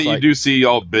one that that's you like, do see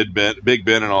all Big Ben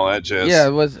and all that jazz. Yeah,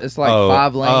 it's like Oh,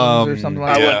 5 lanes or something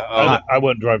like yeah. that. I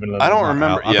wouldn't drive in London. I don't Not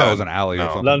remember. out. I yeah, thought it was an alley or No.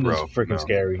 something. London's Bro, freaking no.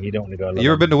 scary. You don't want to go. You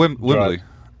ever been to Wembley?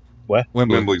 Where?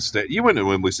 Wembley. Wembley State. You went to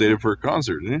Wembley Stadium for a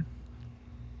concert, didn't you?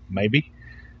 Maybe.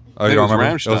 Oh, I you think don't it was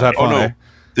remember? It was that Rammstein. Oh, fun, no. eh?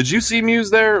 Did you see Muse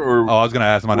there? Or Oh, I was going to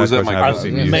ask my Was next that question. my Have you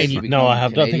cousin? seen I Muse? Maybe maybe. become No, I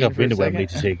don't think Canadian I've been to for a Wembley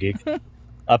to second. see a gig.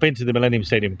 I've been to the Millennium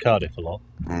Stadium in Cardiff a lot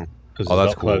Mm. because Oh, it's a that's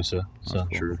lot cool. closer. So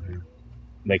True.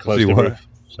 they closed See the what? roof.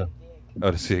 So Oh,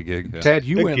 to see a gig. Yeah. Ted,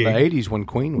 you went in the Okay. '80s when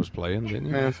Queen was playing, didn't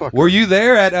you? Man, fuck. Were you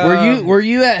there at? Were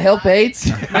you at Help AIDS?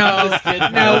 No,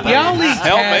 y'all leave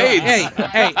Help Tad- AIDS.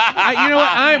 Hey, you know what?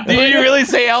 I'm. Did you really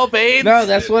say Help AIDS? No,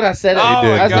 that's what I said. Oh, my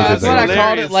That's, God, that's what I that's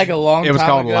called it hilarious. like a long time It was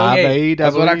called ago. Live Hey, Aid, I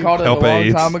That's what I believe. called it Help a long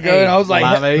AIDS. time ago, and I was like,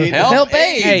 Live Aid. Help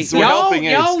AIDS. Hey, We're y'all- helping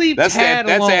y'all AIDS. leave that's Tad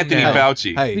that's alone Anthony now.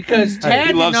 Fauci. Hey, Because Tad He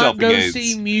did loves not helping go AIDS.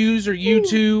 see Muse or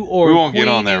U2 or We won't get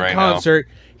Queen on that in right now. concert.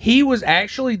 He was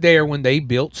actually there when they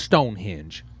built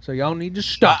Stonehenge. So y'all need to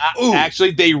stop.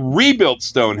 Actually, they rebuilt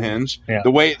Stonehenge. Yeah.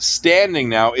 The way it's standing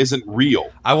now isn't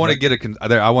real, I want to get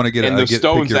I want to get. and a, the get,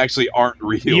 stones pick your, actually aren't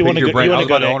real. You wanna pick your go- brain. you I wanna was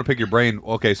about go to- I to- want to pick your brain.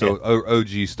 Okay, so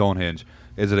OG Stonehenge.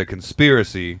 Is it a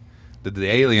conspiracy? Did the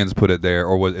aliens put it there,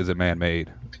 or is it man-made?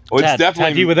 Well, it's Tad,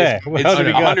 definitely. Tad, you were there. It's, How did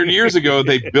it go? 100 years ago,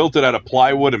 they built it out of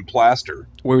plywood and plaster.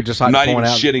 we would just I'm like not to even point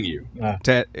out, shitting you.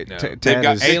 Tad, No. Tad, They've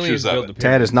got is, pictures Aliens of built it. the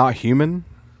Tad is not human.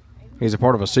 He's a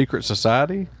part of a secret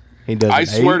society. He does. I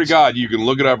swear to God, you can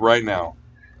look it up right now.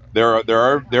 There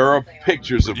are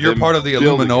pictures of You're them part of the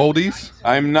building it. Illuminoldies.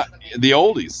 I'm not the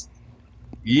oldies.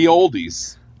 Ye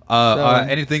oldies.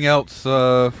 Anything else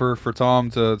for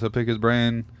Tom to pick his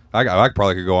brain? I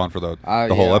probably could go on for the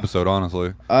whole yeah. episode,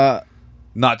 honestly.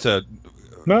 Not to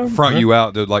No, front no. you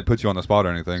out to like put you on the spot or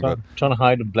anything, So but I'm trying to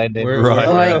hide and blend in. We're, Right.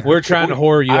 Like- we're trying to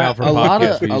whore you out for a lot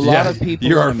podcast of views. a lot of people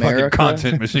you're in our fucking America.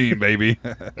 content machine, baby.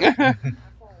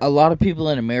 A lot of people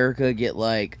in America get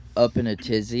like up in a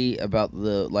tizzy about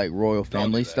the like royal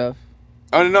family stuff.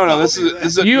 Oh no, this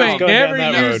is a, You no, ain't Going never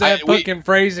down that used road. that we- fucking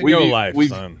phrase in we- your life, we-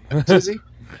 son. Tizzy?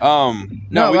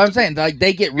 No, we- I'm saying like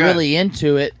they get Go ahead. really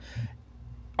into it.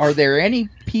 Are there any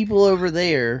people over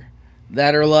there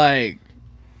that are like,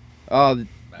 oh,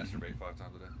 Masturbate 5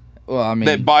 times a day. well, I mean,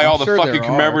 that buy all I'm the sure fucking there are.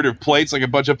 commemorative plates like a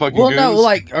bunch of fucking Well, goons. no,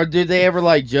 like, or do they ever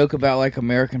like joke about like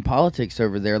American politics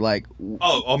over there? Like,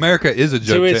 Oh, America is a joke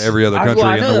So to it's- every other I- country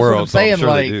well, I in know the that's what I'm world. So I'm saying, sure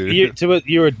like, they do.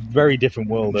 You're a very different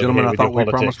world. over Gentlemen, here I with thought your we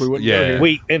politics. promised we wouldn't Yeah. go here.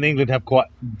 We in England have quite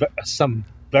some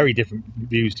very different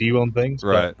views to you on things. but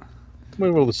Right.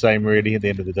 We're all the same, really. At the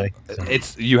end of the day. So.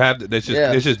 It's you have. It's just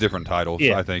Yeah. it's just different titles.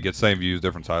 Yeah. I think it's same views,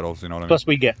 different titles. You know what I mean? Plus,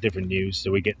 we get different news,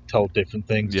 so we get told different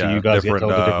things. Yeah, so you guys different, get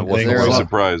told different what's the things. I'm word?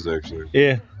 surprised actually.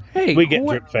 Yeah, Hey, we get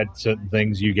what- drip fed certain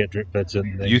things. You get drip fed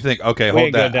certain things. You think okay? We Hold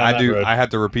ain't going that. down I that do. road. I have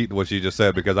to repeat what she just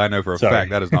said because I know for a Sorry.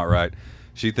 fact that is not right.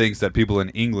 She thinks that people in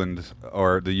England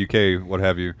or the UK, what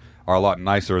have you, are a lot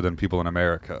nicer than people in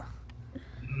America.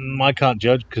 I can't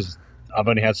judge because I've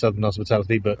only had Southern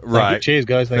hospitality. But thank Right. you. Cheers,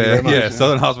 guys. Thank you very much. Yeah,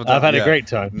 Southern Hospitality. I've had yeah. a great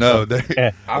time. No, So,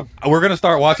 yeah. we're gonna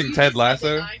start watching Ted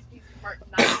Lasso.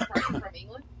 From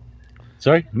England?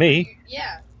 Sorry, me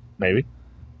Yeah. maybe.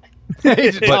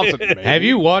 Have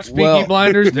you watched Peaky Well,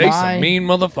 Blinders? They my- some mean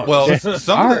motherfuckers.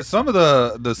 Well, some of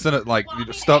the Senate like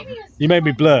stuff. You made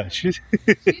me blush. She's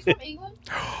from England?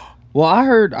 well, I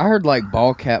heard like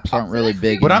ball caps aren't really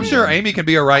big. But I'm in sure here. Amy can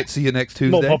be a right. See you next More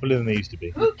Tuesday. popular than they used to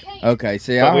be. Who came? Okay,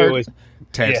 see, But I we heard. always,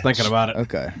 Ted's Yeah. thinking about it.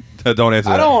 Okay, Don't answer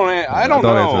that. I don't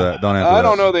Don't know. answer that. Don't answer I that.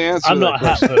 don't know the answer. I'm to not a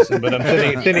that hat person, but I'm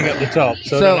thinning at the top,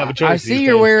 so, I don't have a choice. I see these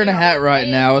you're days. wearing a hat right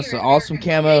now. It's an awesome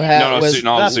camo hat No, with,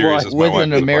 no, I'm that's serious. why- That's my with wife. an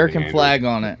That's American fucking flag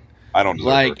on it. I don't deserve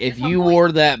Like her. if you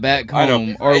wore that back I know.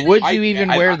 home, or would you even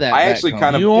I- wear that? I back actually home?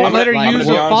 kind of- You won't I'm let her gonna- I'm use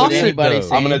gonna a be honest with Did faucet, anybody though.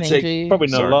 say I'm gonna anything take- to you? Probably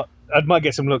not Sorry. a lot. I might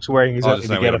get some looks wearing just exactly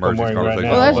saying the we had getup I'm emergency wearing right conversation.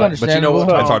 now. Well, that's but understandable. But you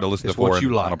know what? It's hard to listen It's to what for you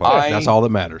on like. a podcast. That's all that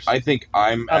matters. I think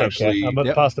I'm I don't actually. care. I'm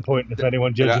Yep. past the point if anyone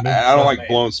and judges me. I don't like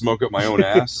blowing smoke up my own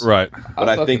ass. Right. But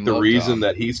I fucking think the love reason Tom.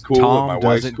 that he's cool Tom and my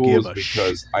wife's doesn't cool give is a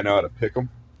because I know how to pick them.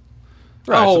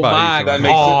 Right, Oh somebody- my somebody- That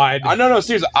makes God. it. I no,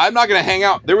 seriously. I'm not gonna hang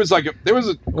out. There was Why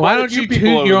quite a don't few you people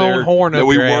toot over your own there horn that up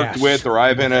we your worked ass? with or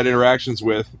I've had interactions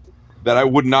with that I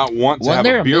would not want to Wasn't have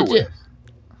there a a beer midget? with.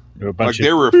 They're a Like bunch they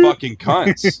of. were fucking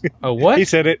cunts. Oh, what? He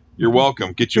said it. You're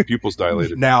welcome. Get your pupils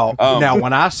dilated. Now, Um,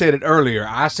 when I said it earlier,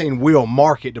 I seen Will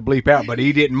mark it to bleep out, but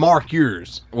he didn't mark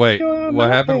yours. Wait, what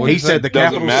happened? What'd He you say? said the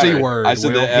Doesn't capital matter. C word. I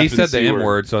said Will. the F He and said the C M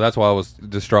word, so that's why I was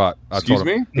distraught. I Excuse told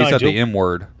him. me? He said the Nigel? M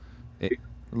word.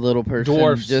 Little person.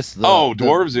 Dwarfs. Just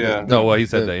Dwarves, yeah. No, well, he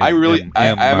said the M. I really, M-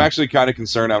 I'm actually kind of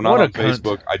concerned. I'm not What a on cunt.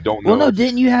 Facebook. I don't know. Well, no, if-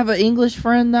 didn't you have an English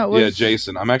friend that was? Yeah,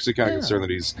 Jason. I'm actually kind of Yeah. concerned that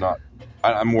he's not.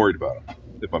 I'm worried about him,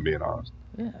 if I'm being honest.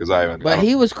 Yeah. Because I haven't. I But don't-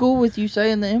 he was cool with you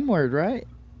saying the M word, right?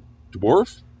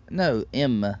 dwarf, No,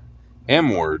 M. M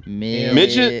word, Mid-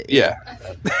 midget. Yeah,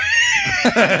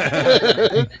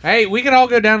 Hey, we can all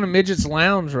go down to Midget's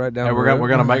Lounge right down. And the we're road.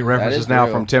 gonna make references is now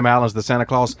real. from Tim Allen's The Santa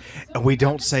Claus, and we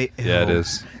don't say Yeah, it elves.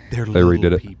 is. They're They little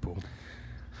redid it. people.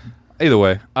 Either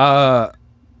way, I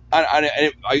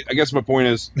guess my point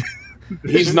is,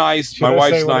 he's nice. Should My I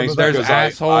wife's say one of nice. those? there's because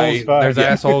assholes. There's yeah.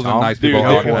 assholes and nice Dude, people.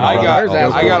 I out there. got, There's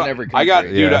assholes I got, in every I got,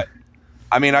 country. dude. Yeah.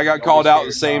 I mean, I got called out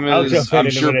the same I'll as jump in I'm in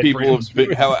a sure minute, people have.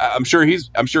 freedom.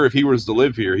 I'm sure if he was to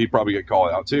live here, he'd probably get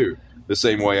called out too, the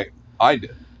same way I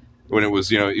did. When it was,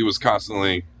 he was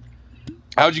constantly,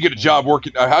 how'd you get a job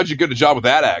working? How'd you get a job with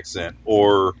that accent?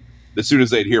 Or as soon as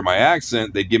they'd hear my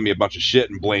accent, they'd give me a bunch of shit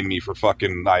and blame me for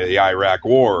fucking the Iraq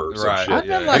War or some Right. shit. I've been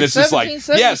Yeah. like And it's just like,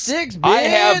 1776, yes, I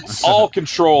have bitch. all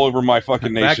control over my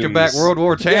fucking nation. Back to back World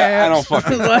War champs. Yeah, I don't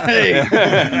fucking. Like,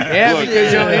 Yeah, Look,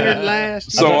 because y'all entered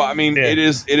last. So I mean, Yeah. it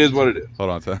is what it is. Hold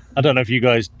on, sir. I don't know if you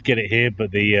guys get it here,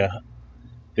 but the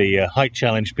height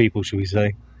challenge people, shall we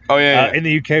say? Oh yeah. In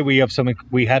the UK, we had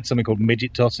something called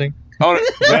midget tossing. Oh,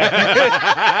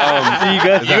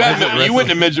 guys- you went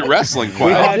to midget wrestling We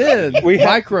quite. I had- did. we had-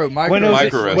 micro. When I was,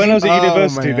 Micro at, when I was at wrestling.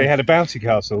 university, Oh, man. they had a bouncy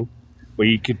castle where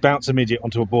you could bounce a midget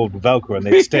onto a board with Velcro and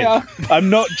they'd stick. Yeah. I'm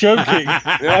not joking.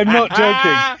 I'm not joking.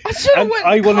 I should have And went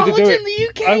I to wanted to college do it. in the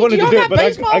UK. I wanted to Y'all do it, got but I-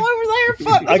 baseball over there.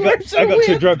 Fuck, I we're got so too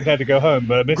weird. drunk and had to go home,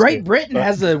 but I missed Great it. Britain But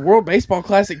has a World Baseball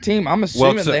Classic team. I'm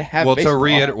assuming they have baseball.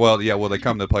 they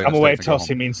come to play. in I'm the aware States and go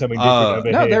tossing home. means something different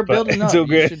over No, here. they're but building up. it's all You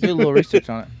good. should do a little research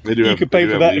on it. They do You have- can they pay do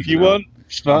for have that leagues if you now. want.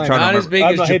 It's fine. trying to Not as big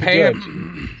I'm as not here to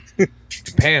Japan.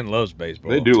 Japan loves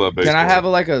baseball. They do love baseball. Can I have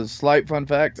a slight fun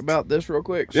fact about this real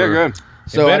quick? Yeah, go ahead. It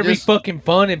So I better just, be fucking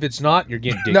fun. If it's not, you're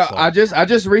getting dick no, slapped.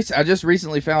 I just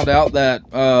recently found out that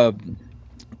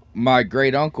my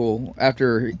great uncle,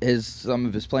 after some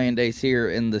of his playing days here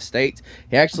in the States,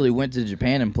 he actually went to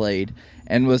Japan and played,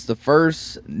 and was the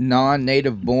first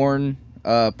non-native born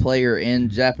player in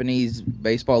Japanese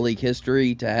baseball league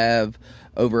history to have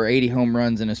over 80 home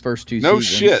runs in his first two No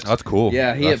seasons. shit. That's cool.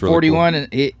 Yeah, he That's hit really 41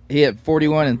 and he hit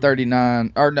 41 and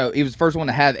 39. Or no, he was the first one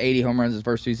to have 80 home runs his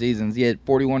first two seasons. He hit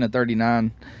 41 and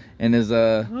 39 in his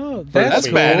Oh, That's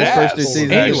cool. His badass. first two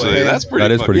seasons. Actually, Anyway. that's pretty.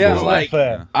 That is fucking pretty Yeah, cool. like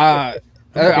Fair.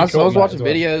 I was cool, watching Matt, as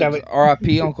well. Damn videos. it.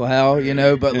 R.I.P. Uncle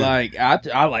Hal, but like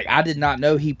I did not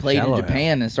know he played Shallow in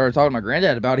Japan, and started talking to my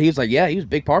granddad about it. He was like, "Yeah, he was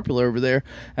big popular over there,"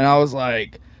 and I was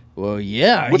like, "Well,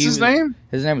 yeah." What's his name?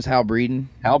 His name was Hal Breeden.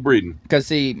 Hal Breeden. Because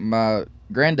see, my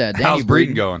granddad, Danny How's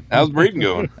breeding going? How's Breeden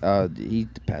going? He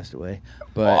passed away,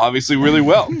 but Well, obviously, really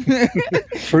well.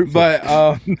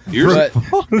 but Yours,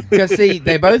 because see,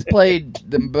 they both played.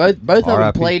 Both of them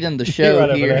R.I.P. played in the Right show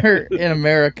over here in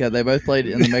America. They both played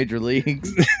in the major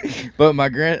leagues. But my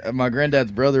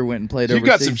granddad's brother went and played you overseas.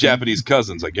 got some Japanese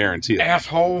cousins, I guarantee it.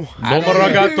 Asshole.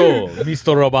 Nomoragato,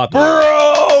 Mr. Roboto.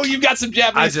 Bro, you've got some I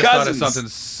Japanese just thought of cousins. something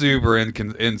super I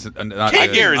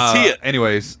guarantee it.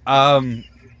 Anyways,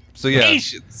 so yeah,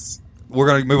 Patience. we're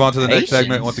gonna move on to the next Patience.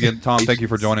 segment. Once again, Tom, thank you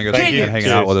for joining us Thank you. and hanging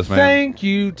out with us, man. Thank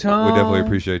you, Tom. We definitely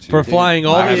appreciate you for flying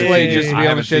all I this haven't way seen just you- to I be on the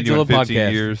haven't seen you in Shedzilla 15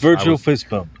 podcast. years. Virtual I was, fist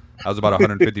bump. I was about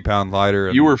 150 pounds lighter.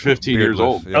 and You were 15 years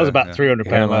beardless. old. Yeah, I was about yeah. 300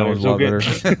 Yeah, pounds. mine It was was a all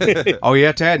lot good. Oh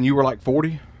yeah, Tad, and you were like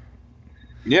 40.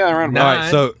 Yeah, around. No. All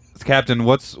right, so Captain,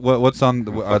 what's on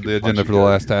the agenda for the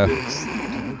last half?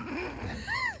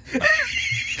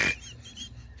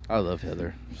 I love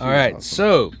Heather. She's All right, awesome.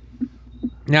 so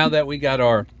now that we got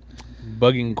our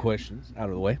bugging questions out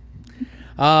of the way,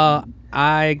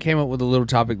 I came up with a little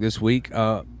topic this week.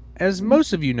 As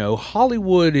most of you know,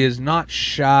 Hollywood is not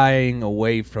shying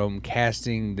away from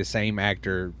casting the same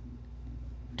actor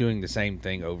doing the same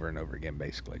thing over and over again,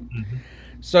 basically.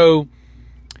 So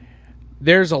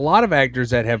there's a lot of actors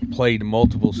that have played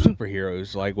multiple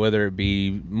superheroes, like whether it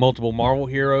be multiple Marvel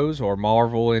heroes or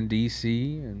Marvel and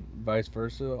DC and vice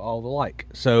versa, all the like.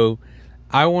 So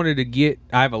I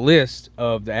have a list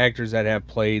of the actors that have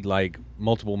played like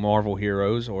multiple Marvel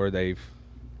heroes or they've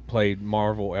played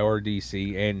Marvel or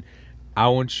DC, and I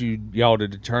want y'all to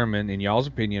determine, in y'all's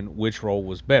opinion, which role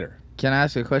was better. Can I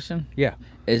ask a question? Yeah.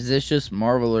 Is this just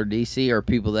Marvel or DC, or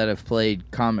people that have played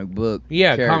comic book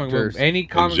Yeah, characters? comic book. Any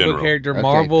comic book general. character, Okay,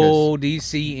 Marvel,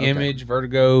 DC, Image,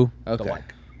 Vertigo, the Okay.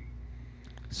 like.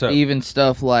 So, Even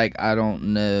stuff like, I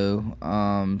don't know,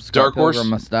 Scott Dark Horse?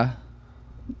 Pilgrim Must Die.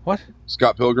 what?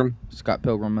 Scott Pilgrim? Scott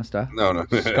Pilgrim Must Die. No.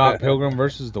 Scott Pilgrim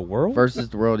versus the World? Versus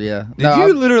the World, yeah. Did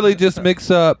you literally just mix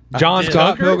up John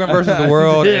Scott Tucker? Pilgrim versus the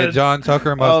World I did. and John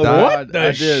Tucker Must Oh, Die? What the I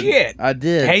did. shit? I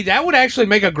did. Hey, that would actually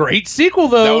make a great sequel,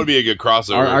 though. That would be a good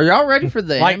crossover. Are y'all ready for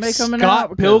the like anime coming out? Scott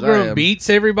Because I Pilgrim am. beats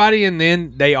everybody, and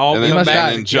then they all and come then, Must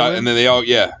back Die. and then they all,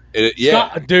 yeah. Yeah.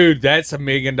 Scott, dude, that's $1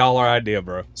 million idea,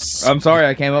 bro. I'm sorry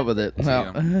I came up with it.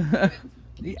 No.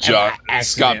 Scott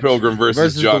Accident. Pilgrim versus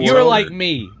Versus John the You were Tucker. like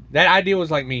me. That idea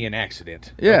was like me, an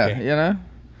accident. yeah, Okay. you know?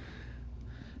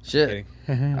 Shit.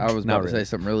 Kidding. I was Not about to really. say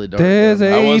something really dark. There's I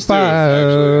a was too,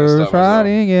 actually. That's fire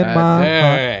riding in That's my it.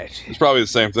 heart. Alright. It's probably the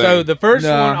same thing. So the first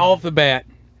Nah. one off the bat,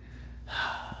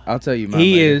 I'll tell you my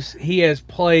he later. has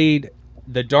played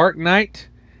The Dark Knight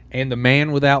and The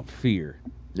Man Without Fear.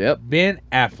 Yep. Ben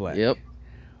Affleck. Yep.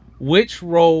 Which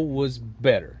role was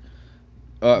better?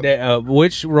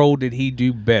 Which role did he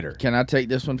do better? Can I take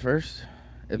this one first?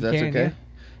 If You that's can, okay.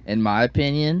 In my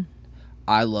opinion,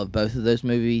 I love both of those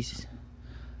movies.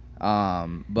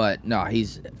 But no,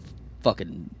 he's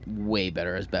fucking way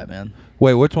better as Batman.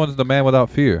 Wait, which one's the Man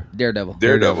Without Fear? Daredevil.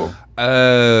 Daredevil.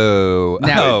 Oh.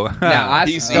 Now, oh. now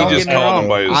He don't just get me called wrong. him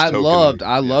by his I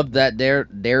token. loved that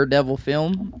Daredevil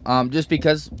film. Just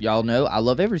because y'all know I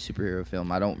love every superhero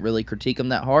film. I don't really critique them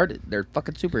that hard. They're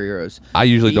fucking superheroes. I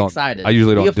usually Be don't. excited. I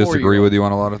usually Be a don't disagree 4-year-old. with you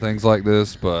on a lot of things like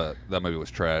this, but that movie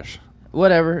was trash.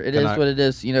 Whatever it Can is, I- what it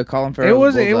is. You know, Colin Farrell. It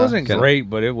wasn't Bullseye. great,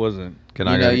 but it wasn't. Can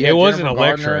You I know, go? you It had wasn't Jennifer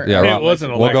Electra. Garner. Yeah, it Rob,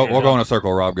 wasn't We'll Electra. go in a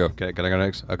circle. Rob, go. Okay, can I go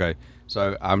next? Okay,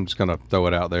 so I'm just gonna throw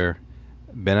it out there.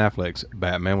 Ben Affleck's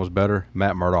Batman was better.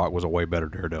 Matt Murdock was a way better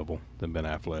Daredevil than Ben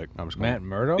Affleck. I'm just gonna, Matt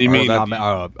Murdock? You mean-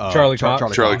 Charlie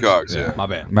Cox? Charlie Cox, yeah. My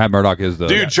bad. Matt Murdock is the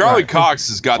Dude, Charlie Cox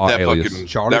has got that Alias. fucking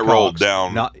Charlie that rolled Cox,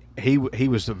 down Not, he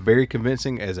was very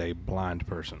convincing as a blind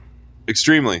person.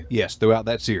 extremely. Yes, throughout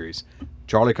that series,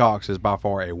 Charlie Cox is by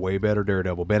far a way better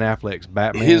Daredevil. Ben Affleck's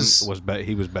Batman His- he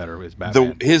was better as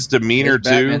Batman. His demeanor His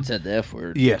Batman too. said the F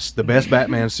word. Yes, the best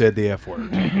Batman said the F word.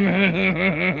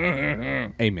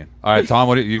 Amen. All right, Tom.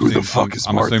 What do you? Who the Seen, fuck is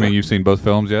I'm Martha? assuming you've seen both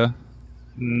films, yeah?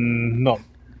 Not.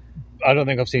 I don't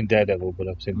think I've seen Daredevil, but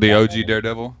I've seen The OG Batman.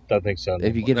 Daredevil. Don't think so. no.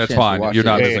 If you get a That's chance to fine. watch You're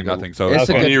not it, missing nothing. So It's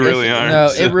a Okay. good. You really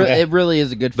it's- aren't. No, it really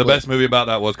is a good. the flick. best movie about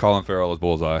that was Colin Farrell as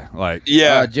Bullseye. Like,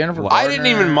 Yeah, Jennifer. I didn't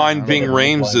Garner, even mind I Ving don't know.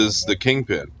 Rhames as the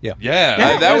Kingpin. yeah,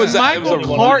 that was- Michael that was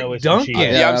a- Clark Duncan.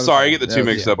 Yeah, that I'm was- sorry, I get the that two was-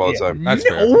 mixed up all the yeah. time. that's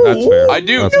fair. That's fair. I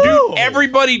do, That's dude.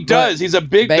 Everybody does. He's a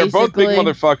big. They're both big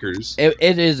Basically- motherfuckers.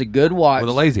 It is a good watch.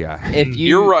 with a lazy eye. If you,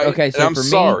 You're right. Okay, and so I'm for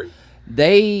sorry. me,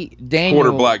 Daniel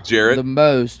Quarter Black Jarrett. the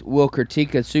most will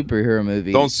critique a superhero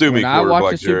movie. Don't sue me, When I Quarter watch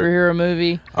Black a Jarrett. superhero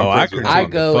movie, Oh, I'm I friends with critique I him.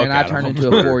 the go fuck and I out of turn him. into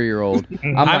a 4-year-old.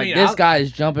 I'm I like, mean, this I- guy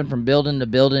is jumping from building to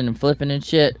building and flipping and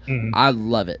shit. I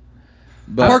love it.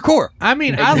 But Parkour. I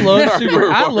mean, I love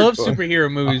Parkour.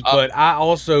 superhero movies, but I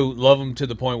also love them to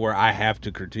the point where I have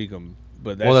to critique them.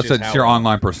 But that's Well, that's just it's how your I am.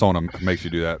 online persona makes you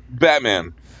do that.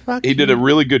 Batman. Fuck He did you. a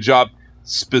really good job,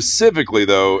 specifically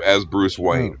though as Bruce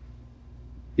Wayne.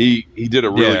 He did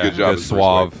a really good job. the As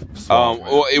suave. Bruce Wayne.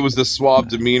 Well, it was the suave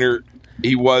demeanor.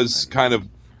 He was kind of.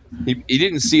 He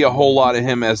didn't see a whole lot of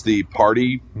him as the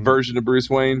party version of Bruce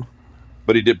Wayne,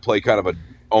 but he did play kind of a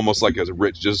almost like a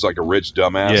rich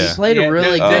dumbass. he Yeah. played a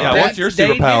really Yeah, good. what's your they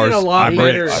did it superpowers? a lot I'm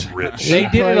better. rich. I'm rich. They He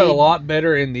did it a played- lot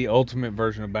better in the ultimate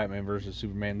version of Batman versus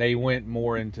Superman. They went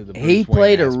more into the. Bruce He Wayne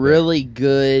played a aspect. really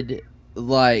good,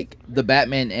 like the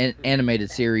Batman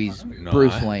animated series, No,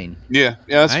 Bruce I- Wayne. Yeah,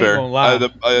 that's I ain't fair. gonna lie.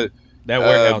 The That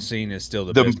warehouse scene is still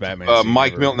the best Batman. scene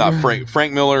Mike ever. Miller, not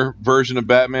Frank Miller version of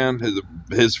Batman.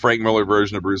 His Frank Miller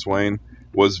version of Bruce Wayne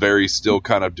was very still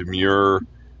kind of demure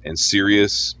and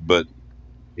serious, but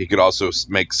he could also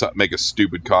make a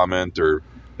stupid comment or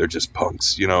they're just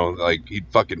punks, you know. Like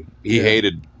he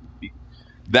hated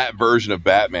that version of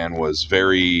Batman was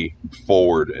very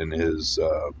forward in his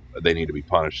they need to be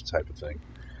punished type of thing,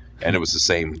 and it was the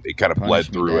same. It kind of bled Punish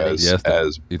me, through Daddy. as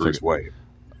Yes, you took Bruce it. Wayne.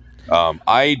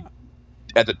 I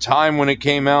at the time when it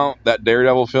came out, that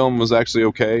Daredevil film was actually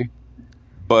okay,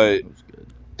 but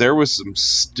there was some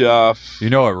stuff. You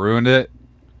know what ruined it?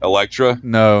 Elektra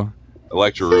No. ruined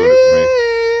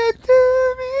it for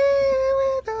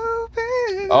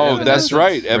me. Oh, that's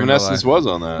right. Evanescence was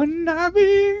on that. When I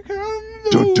become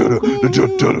Dun, dun, dun, dun,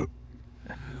 dun, dun.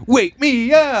 Wake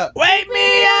me up. Wake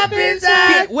me up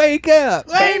inside. Wake up.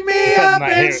 Wake me up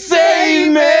and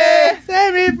save me.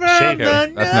 Save me from Shake the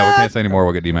it. That's no, we can't say anymore.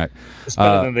 We'll get D-Mac. It's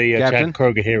better than the Captain? Chad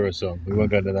Kroger hero song. We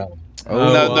won't go into that one.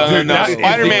 No, Dude,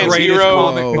 Spider-Man's the greatest hero.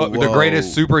 comic book- the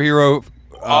greatest superhero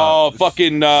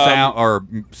Fucking sound or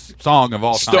song of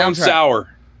all time. Stone Sour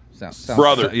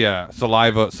brother Yeah,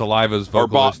 Saliva's or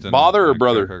vocalist. and- bother or and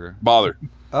brother. Kroger. Bother.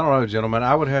 I don't know, gentlemen.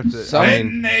 I would have to. Some- I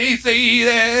mean, They say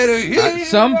that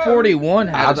Some 41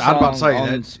 had a I was about to song say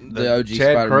on that the OG Chad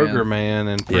Spider-Man. Kroger man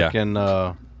and Yeah.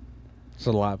 freaking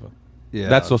Saliva. yeah.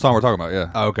 That's the song we're talking about. Yeah.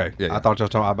 Oh, okay. Yeah, yeah. I thought you were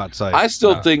talking. I was about to say. I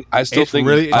still No. think. I It's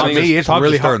really- I to think me, it's Tom's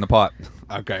really just stirring the pot.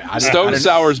 okay. Stone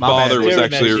Sour's my bad. Bother was Dude,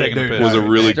 actually dude, was a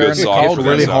really good Stirring the song. cauldron. It's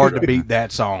really for that hard to soundtrack. beat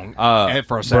that song. Uh,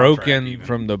 for a soundtrack, Broken even.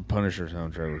 from the Punisher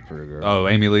soundtrack was pretty good. Oh,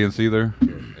 Amy Lee and Seether.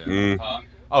 Mm.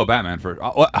 Oh, Batman for.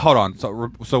 Hold on.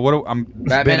 So what? I'm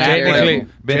Batman and Daredevil.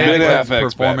 Ben Ben Affleck's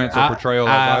Affleck's performance Batman. or portrayal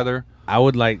of I- either. I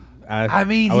would like. I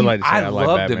mean, I would like to say I like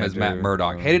loved Batman him as Matt too.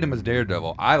 Murdock. Hated him as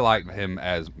Daredevil. I liked him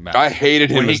as Matt. I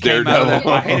hated him when he as came out of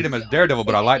Daredevil. that, I hated him as Daredevil,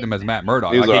 but I liked him as Matt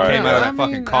Murdock. He was Like he alright. came out of I that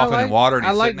fucking mean, coffin I like- and water, and I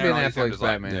he's like sitting there Ben and all these Affleck's just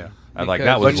like, Batman. yeah. I like that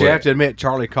Because- was. But you weird. have to admit,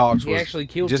 Charlie Cox He was actually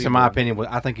killed just in people. my opinion.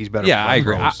 I think he's better. Yeah, for I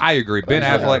agree. roles. I agree. Ben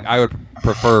Affleck, I would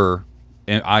prefer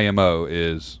in IMO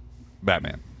is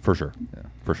Batman for sure. Yeah,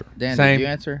 for sure. Dan, Same. did you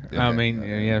answer? I Okay. mean,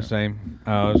 yeah, same.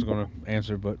 I was going to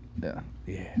answer, but Yeah.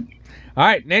 yeah. All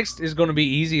right, next is going to be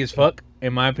easy as fuck,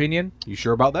 in my opinion. You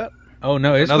sure about that? Oh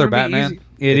no, it's Another gonna be Batman? easy.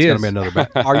 It It's is. gonna be another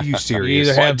Batman. Are you serious?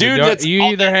 either have- Dude, the that's you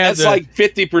either have that's the- like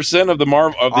 50% of the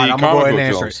Marvel of the All right, I'm gonna go comic ahead and book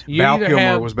answer films. it. You Val either Kilmer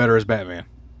have- was better as Batman.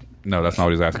 No, that's not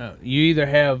what he's asking. You either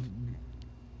have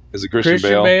Is it Christian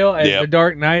Christian Bale as Yep. the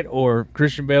Dark Knight or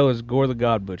Christian Bale as Gore the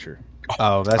God Butcher.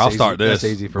 Oh, that's I'll easy. start this.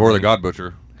 That's easy for Gore me. the God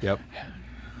Butcher. Yep.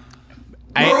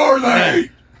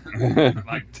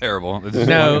 Like terrible. It's just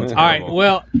No, fucking all right. terrible.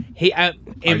 Well, he Are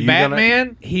in you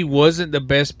Batman, he wasn't the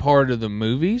best part of the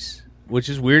movies, which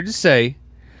is weird to say,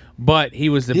 but he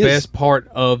was the He is. best part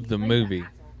of the movie.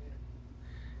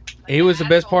 He was the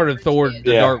best part of Thor: The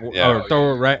Yeah, Dark yeah. or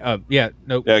Thor. Right? Yeah.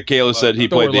 Nope. Yeah, Kayla said he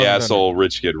Thor played the Love and asshole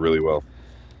rich kid really well.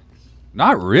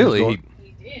 Not really. Who's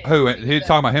Who? He's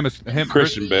talking about him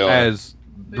Christian Bale. as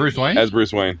Bruce Wayne. As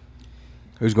Bruce Wayne.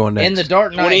 Who's going next? In the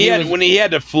Dark Knight, When he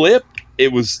had to flip,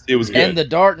 it was good. in the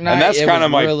Dark Knight, and that's it kind of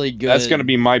was my really good. that's going to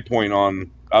be my point on.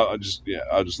 I'll just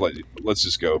let's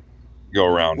just go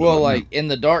around. Well, like in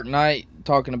the Dark Knight,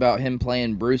 talking about him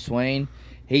playing Bruce Wayne,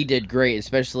 he did great,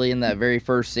 especially in that very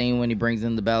first scene when he brings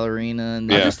in the ballerina.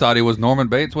 And I Yeah. just thought he was Norman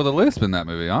Bates with a lisp in that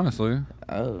movie. Honestly,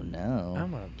 oh no!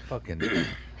 I'm a fucking.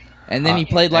 And then he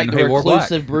played like and the he wore black.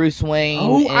 reclusive Bruce Wayne.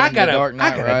 Oh, in I got the Dark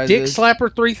Knight a Rises. Dick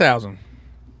Slapper 3000.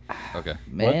 okay.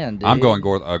 Man, dude. I'm going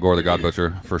Gore the God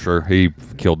Butcher for sure. He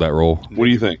killed that role. what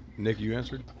do you think? Nick, you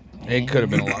answered. It could have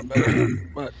been a lot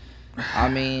better. I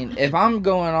mean, if I'm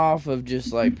going off of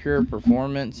just like pure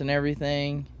performance and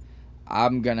everything,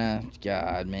 I'm gonna.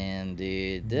 God, man,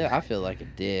 dude, I feel like a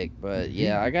dick, but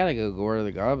yeah, I gotta go Gore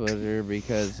the God Butcher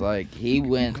because like he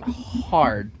went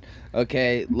hard.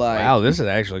 Okay, like Wow, this is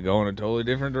actually going a totally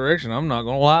different direction. I'm not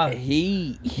gonna lie.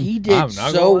 he I'm did not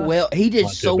so gonna lie. well. He did Might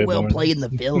do a so bit well more. playing the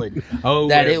villain Oh,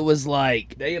 that yeah. it was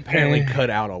like. They apparently cut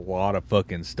out a lot of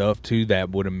fucking stuff too that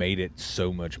would have made it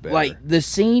so much better. Like the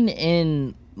scene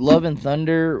in Love and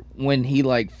Thunder when he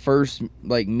like first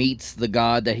like meets the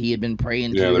god that he had been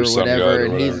praying Yeah, to or there's some god whatever, or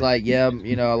and he's whatever. like, "Yeah,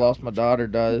 you know, I lost my daughter,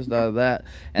 this, that,"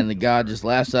 and the god just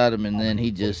laughs at him, and then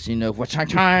he just, you know, what's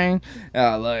chang,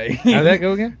 like, how'd that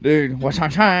go again? dude, what's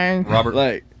chang, Robert.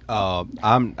 like,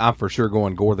 I'm for sure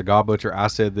going Gore the God Butcher. I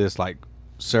said this like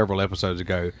several episodes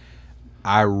ago.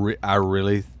 I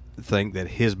really think that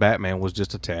his Batman was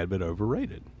just a tad bit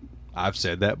overrated. I've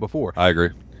said that before. I agree.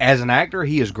 As an actor,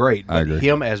 he is great, I but agree.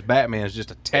 him as Batman is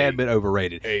just a tad bit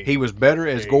overrated. He was better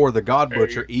as Gore the God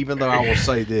Butcher, even though I will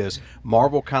say this,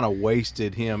 Marvel kind of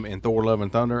wasted him in Thor Love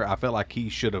and Thunder. I felt like he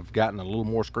should have gotten a little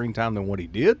more screen time than what he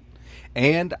did,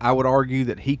 and I would argue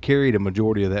that he carried a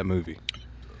majority of that movie.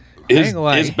 His, Hang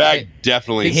on. his back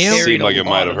definitely Him- seemed like it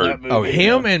might have hurt. Oh, yeah.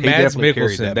 Him and He Mads definitely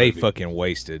carried Mikkelsen, that they movie. fucking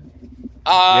wasted.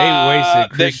 They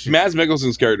wasted Christian. Mads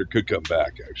Mikkelsen's character could come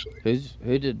back, actually.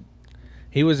 who did?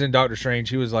 He was in Doctor Strange.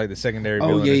 He was like the secondary Oh,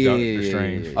 villain yeah, in yeah, Doctor yeah, yeah,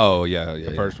 Strange. yeah. Oh yeah,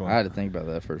 The first I one. had to think about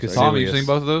that for a Cause second. Tom, you've Serious. seen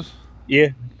both of those? Yeah.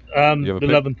 You have a The pick?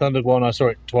 Love and Thunder one, I saw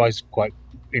it twice,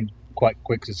 in quite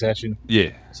quick succession. Yeah.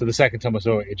 So the second time I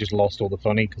saw it, it just lost all the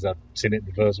funny because I've seen it in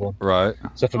the first one. Right.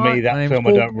 So for Alright, me, my that name's film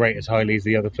Paul. I don't rate as highly as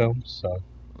the other films. So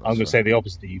I'm going to say the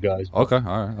opposite of you guys. Okay.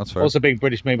 All right. That's fair. Also, being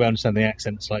British, maybe I understand the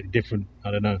accent slightly different.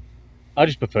 I don't know. I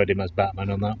just preferred him as Batman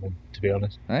on that one, to be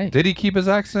honest. Hey, Did he keep his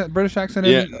accent, British accent,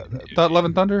 Yeah. in Love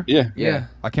and Thunder? Yeah. yeah,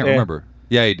 I can't Yeah. remember.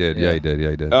 Yeah, he did. Yeah, he did. Yeah,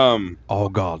 he did. All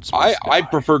gods. I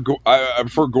must prefer I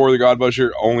prefer Gore the God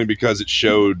Butcher only because it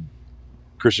showed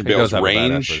Christian He does Bale's have a badass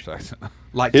range. British accent.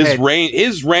 like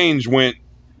His range went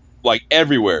like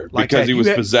everywhere Like because Ted, he you was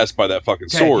had- possessed by that fucking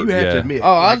Ted, sword. You have Yeah. to admit. Oh,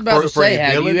 I was like, about to for say, a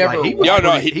have you villain, ever- Like, he was Yeah,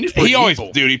 no, pretty- he pretty always,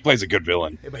 evil. dude, he plays a good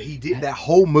villain. Yeah, but he did that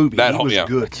whole movie. That he whole- was yeah.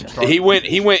 good. from start He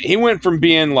to went from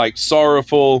being like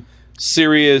sorrowful,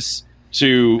 serious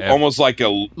to Yeah. almost like a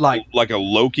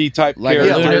Loki type Like a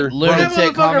character, lunatic- lunatic That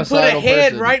motherfucker put a homicidal head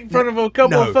person. right in front of a couple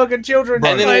No. of fucking children,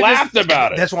 and then Like, laughed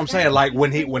about it. That's what I'm saying. Like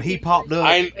when he popped up.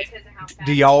 I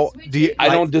do y'all? Do you, I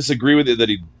like- don't disagree with it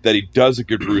that he does a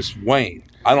good Bruce Wayne.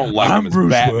 I don't like him as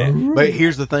Batman. But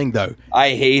here's the thing, though. I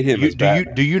hate him as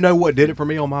Batman. Do you know what did it for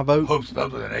me on my vote?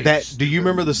 That do you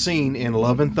remember the scene in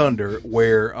Love and Thunder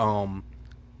where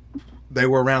they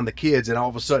were around the kids and all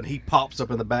of a sudden he pops up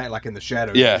in the back like in the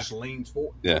shadows Yeah. and just leans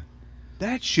forward. Yeah.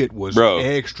 That shit was Bro.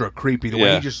 extra creepy. The way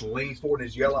Yeah. he just leans forward,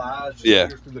 his yellow eyes. Just Yeah.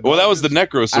 peers through the Well, that was the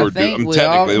darkness. Necro I Sword dude. think we all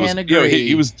Technically, it was, can you know,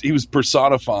 agree he was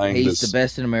personifying He's this. the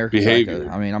best in American behavior. Psycho.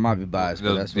 I mean, I might be biased,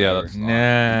 but that's Yeah, whatever.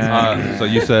 that's- Nah. So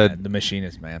you said the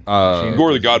machinist, man.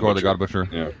 Gore the God Gore the Butcher. God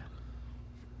Butcher.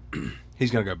 Yeah.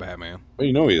 He's gonna go Batman. Well,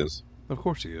 you know he is. Of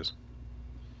course he is.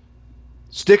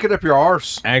 Stick it up your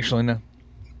arse. Actually, no.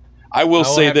 I will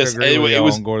say have to this. agree with It y'all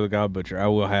was on Gore the God Butcher. I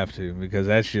will have to because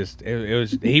that's just it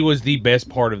was. He was the best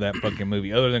part of that fucking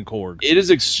movie, other than Korg. it is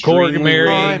Korg extremely Hi,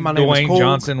 marrying my name is Dwayne Korg.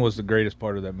 Johnson was the greatest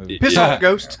part of that movie. Piss off,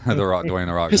 Ghost. The Rock, Dwayne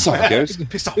the Rock. Piss off, Ghost.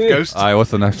 Piss off, Ghost. All right,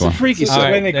 what's the next one? freaky All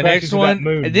right, when they the crash next into that one.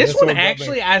 moon. This That's one what got me.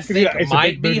 actually, I think, It's a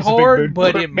might big be moon, it's a big hard, moon.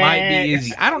 but it might be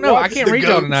easy. I don't know. I What's can't the read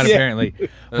y'all ghost? tonight, Yeah. apparently.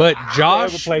 But I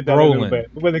Josh overplayed that a little Brolin, bit.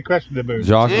 When they crashed into the moon.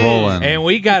 Josh Brolin. and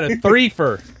we got a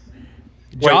threefer.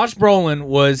 Josh Brolin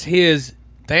was his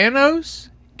Thanos,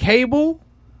 Cable,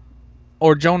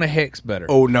 or Jonah Hex better?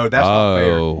 Oh no, that's not Oh.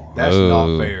 fair. That's Oh.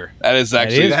 not fair. That is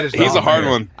actually. That is he's not a hard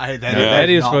fair. one. That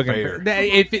is not fucking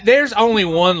fair. there's only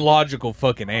one logical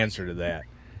fucking answer to that.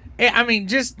 I mean,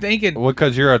 just thinking. Well,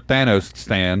 because you're a Thanos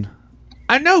stan.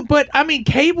 I know, but I mean,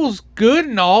 Cable's good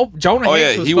and all. Jonah Oh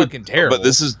Hex yeah, was he fucking would. terrible. But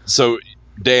this is so.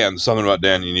 Dan, something about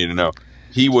Dan you need to know.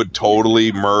 He would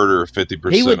totally murder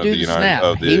 50% He would of do the the United snap.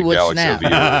 of the He would galaxy snap. of the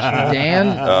universe.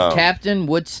 Dan, Captain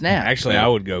would snap. Actually, I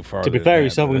would go farther. To be than fair, that,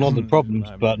 he's solving but- all the problems,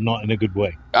 but not in a good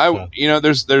way.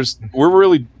 We're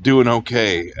really doing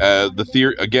okay. The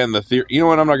theory. You know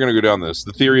what? I'm not going to go down this.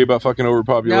 The theory about fucking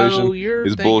overpopulation No, you're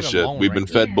is thinking of bullshit. Lone We've been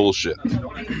Ranger. fed bullshit.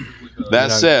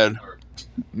 That said,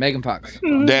 Megan Fox.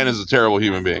 Dan is a terrible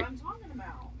human being.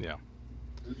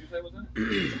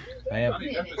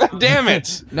 Damn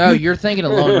it! No, you're thinking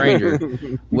of Lone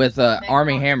Ranger with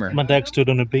Army Hammer. My dad stood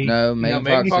on a beach. No,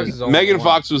 Megan Fox is. only Megan one.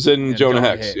 Fox was in And Jonah Jonah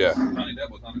Hex. Hex. Yeah.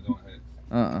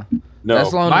 Uh-uh. No.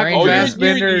 That's Lone Michael Ranger.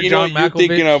 Fassbender, you're John you're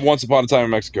thinking Malkovich. of Once Upon a Time in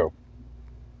Mexico.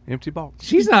 Empty box.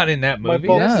 She's not in that My movie.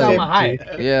 box That's is Selma empty.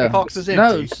 Hayek. Yeah. Fox is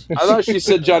No, empty. I thought she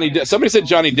said Johnny Depp. Somebody said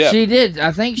Johnny Depp. she did.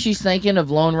 I think she's thinking of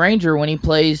Lone Ranger when he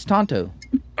plays Tonto.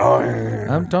 Oh, yeah.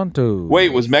 I'm Tonto.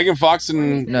 Wait, was Megan Fox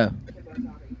in? No.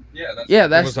 Yeah,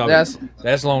 that's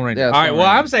That's Lone Ranger. Yeah, All that's right, Lone well,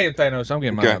 Ranger. I'm saying Thanos. I'm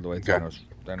getting mine Okay, out of the way. okay.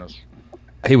 Thanos.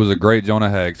 He was a great Jonah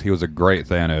Hex. He was a great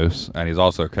Thanos, and he's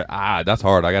also that's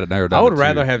hard. I got to narrow down. I would to two.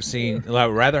 rather have seen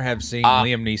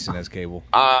Liam Neeson as Cable.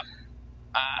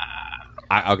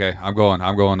 Okay, I'm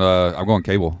going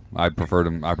Cable. I preferred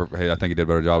him. I think he did a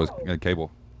better job as Cable.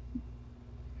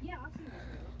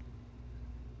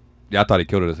 Yeah, I thought he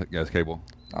killed it as Cable.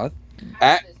 Go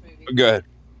ahead.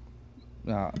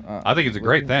 I think he's a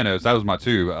great Thanos. That was my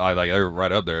two. They were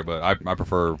right up there, but I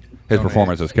prefer his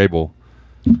performance as Cable.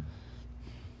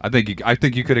 I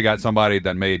think you could have got somebody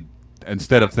that made,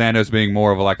 instead of Thanos being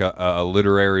more of a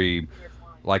literary,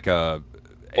 like a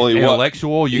Well, he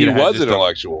intellectual. He was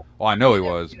intellectual. Well, I know he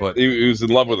was, but He was in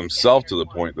love with himself to the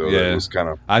point, though. That Yeah. it was kind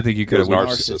of. I think you could It have.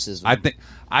 was narcissist.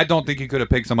 I don't think you could have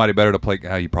picked somebody better to play.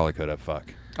 You probably could have.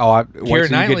 Fuck. Once you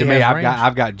get Knightley to me, has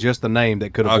I've got just the name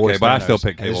that could have. Okay, voiced but I Thanos. still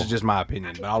pick This Cable. is just my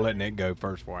opinion, but I'll let Nick go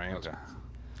first before I answer.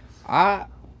 I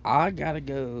gotta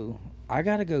go. I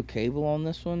gotta go Cable on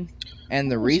this one, and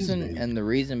the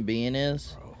reason being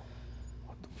is,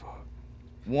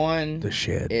 one, The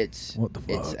Shed. it's What the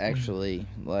it's fuck? actually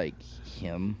like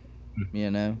him, you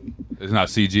know. It's not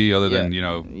CG other than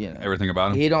Yeah. everything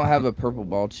about him. He don't have a purple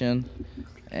ball chin,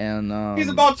 and He's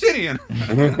a Baltinian.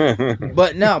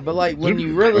 But no, but like when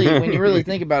you really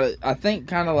think about it, I think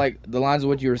kind of like the lines of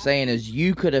what you were saying is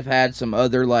you could have had some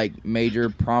other like major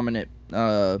prominent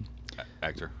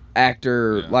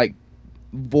actor Yeah. like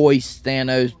voice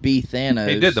Thanos, be Thanos.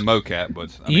 He did the mocap,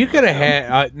 but You could have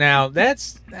had now.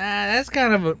 That's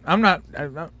kind of. I'm not.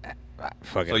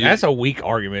 Fuck it. So That's a weak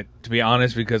argument, to be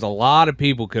honest, because a lot of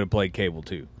people could have played Cable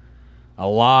too. A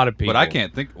lot of people. But I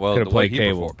can't think. Well, could have the way played he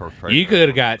Cable. portrayed You it. could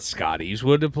have got Scott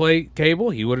Eastwood to play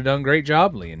Cable. He would have done a great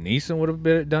job. Liam Neeson would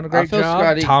have done a great feel job.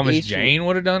 Scott Thomas Eastwood- Jane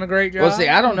would have done a great job. Well, see,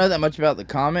 I don't know that much about the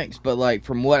comics, but like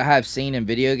from what I have seen in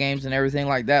video games and everything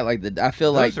like that, like I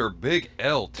feel like Those are big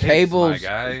L tapes, my Cable's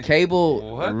guy.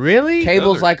 Cable. What? Really?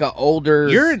 Cable's Those are- like an older.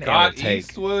 You're an Scott L-take.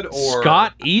 Eastwood or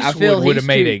Scott I Eastwood feel would have he's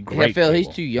made too, a great. I feel he's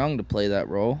Cable. too young to play that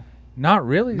role. Not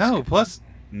really. No. Plus,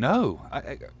 no.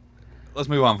 Let's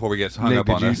move on before we get hung Nick, up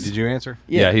on this. did you answer?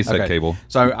 Yeah, he said Okay. Cable.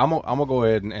 So I'm gonna go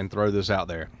ahead and throw this out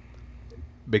there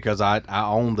because I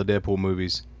own the Deadpool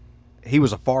movies. He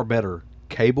was a far better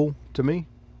Cable to me.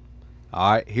 All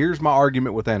right, here's my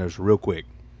argument with Thanos, real quick.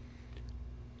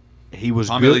 He was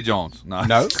Tommy good. Lee Jones.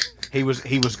 No, he was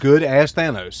good as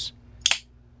Thanos.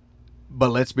 But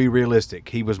let's be realistic.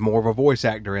 He was more of a voice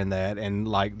actor in that, and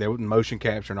like there was motion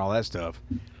capture and all that stuff.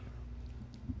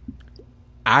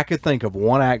 I could think of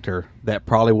one actor that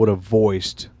probably would have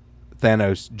voiced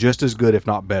Thanos just as good, if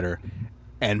not better.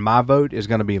 And my vote is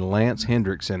going to be Lance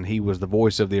Hendrickson. He was the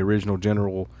voice of the original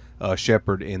General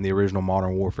Shepard in the original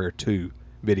Modern Warfare 2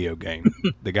 video game.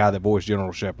 The guy that voiced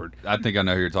General Shepard. I think I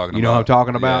know who you're talking about. You know who I'm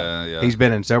talking about? Yeah. He's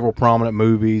been in several prominent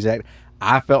movies.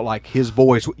 I felt like his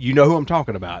voice. You know who I'm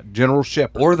talking about? General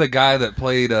Shepard. Or the guy that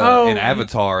played Oh, in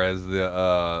Avatar as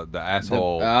the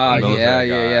asshole. Ah, military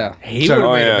yeah. guy. He So- would have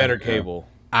Oh, made yeah. a better Cable.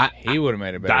 He would have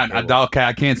made a better Cable. Okay,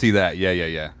 I can't see that.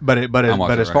 Yeah. But I'm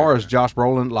watching as it far right as here. Josh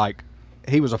Brolin, like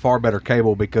he was a far better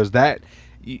Cable because that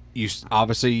you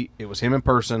obviously it was him in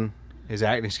person. His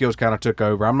acting skills kind of took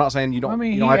over. I'm not saying you don't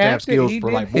you don't have to have skills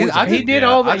for like voice I acting. He did Yeah,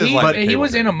 all the. I just He, like he Cable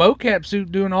was in a better. mocap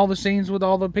suit doing all the scenes with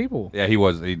all the people. Yeah, he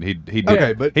was. He did.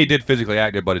 Okay, but- he did physically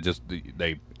act it, but it just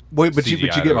they. But you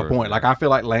CGI'd get my over. point. Like I feel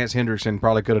like Lance Hendrickson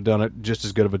probably could have done it just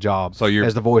as good of a job. So you're-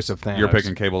 as the voice of Thanos. you're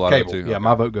picking Cable out of it too? Yeah, Okay.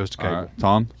 my vote goes to All Cable. right,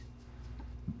 Tom.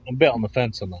 I'm a bit on the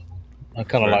fence on that one. I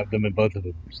kind of Fair. like them in both of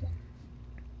them. So.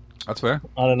 That's fair.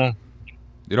 I don't know.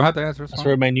 You don't have to answer. It's Let's fine.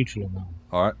 remain neutral on that one.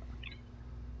 All right,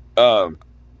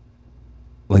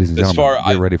 Ladies and as gentlemen,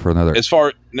 far- get ready for another as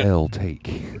far L take.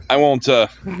 I won't fuck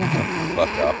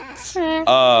up.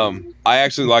 I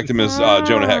actually liked him as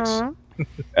Jonah Hex,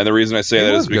 and the reason I say He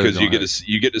that was is good as because you Jonah get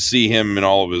you get to see him in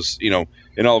all of his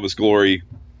in all of his glory,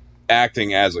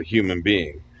 acting as a human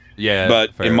being. Yeah,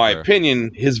 But fair, in my fair.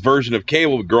 opinion, his version of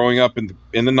Cable, growing up in the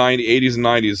 80s and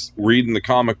 90s, reading the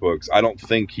comic books, I don't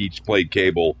think he played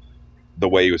Cable the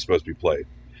way he was supposed to be played.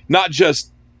 Not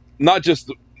just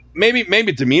maybe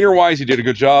demeanor wise, he did a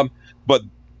good job, but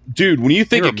dude, when you He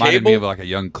think of reminded me Cable, of like a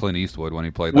young Clint Eastwood when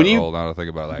he played When that you- role. Now that I think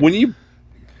about that. when you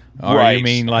Or Right. you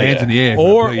mean like, Hands in the air,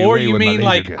 or I'll blow you away you with my mean laser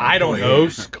like gun. I don't know,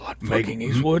 Scott fucking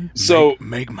Eastwood. so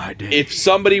Make my day. if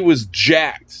somebody was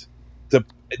jacked,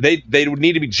 they would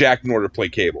need to be jacked in order to play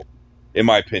Cable, in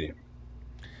my opinion.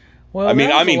 Well, I mean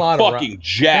that was a lot of fucking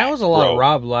jacked. That was a lot bro. of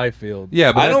Rob Liefeld.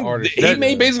 Yeah, but I that's- don't. that- He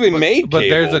may basically made But Cable.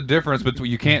 there's a difference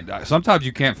between you can't. Sometimes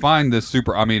you can't find this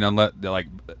super. I mean, unless like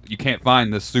you can't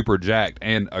find this super jacked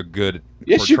and a good.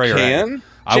 yes, you portrayer actor. can.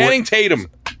 I would- Channing Tatum,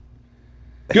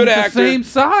 good He's actor. The same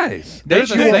size. They're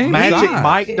the you want same Magic size.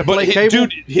 Mike to But play Cable?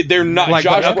 dude, they're not. Like,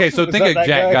 Josh, okay, so Was think of that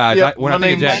Jack guy? guys. Yep, When I my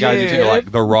think of name's Jack guys, you think of Jack.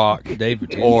 like The Rock Dave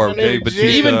Bautista. or My Dave name's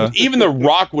Batista. even The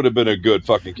Rock would have been a good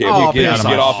fucking Cable. Oh, He piss can't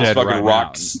get off. off his Shed fucking right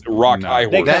rock now. high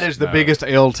No. horse. That is the No. biggest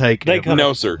L take. They ever. can't,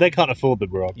 No, sir. They can't afford the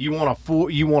Rock. You want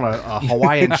a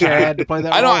Hawaiian Chad to play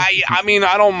that? I don't. role? I mean,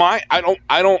 I don't mind. I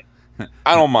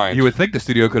don't mind. You would think the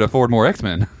studio could afford more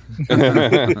X-Men. I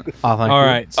think. All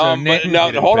right, so but Nick,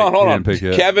 no, hold on. He didn't pick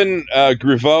yet. Kevin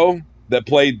Griveau that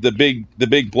played the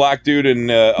big black dude in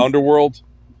Underworld.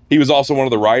 He was also one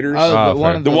of the writers. Oh,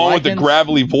 fair. of the one with the Lycans?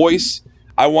 gravelly voice.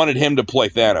 I wanted him to play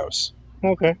Thanos.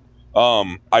 Okay.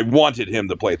 I wanted him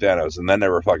to play Thanos, and that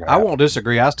never fucking I happened. won't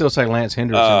disagree. I still say Lance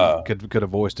Henderson Uh, could have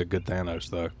voiced a good Thanos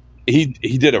though. He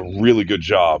did a really good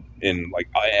job in like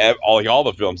all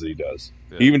the films that he does.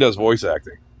 Yeah. He even does voice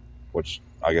acting, which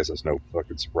I guess that's no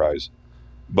fucking surprise.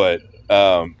 But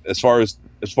as far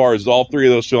as all three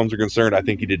of those films are concerned, I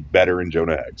think he did better in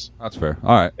Jonah Hex. That's fair.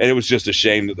 All right. And it was just a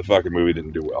shame that the fucking movie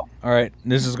didn't do well. all right,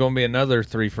 this is going to be another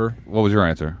threefer. What was your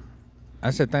answer? I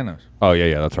said Thanos. Oh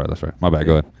yeah, that's right. That's right. My bad.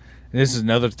 Go ahead. This is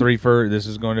another threefer. This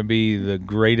is going to be the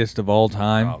greatest of all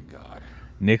time. Oh God.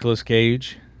 Nicolas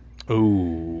Cage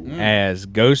Ooh, as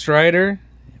Ghost Rider,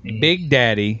 Big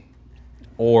Daddy,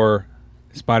 or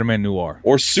Spider-Man Noir.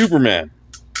 Or Superman.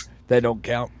 That don't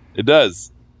count. It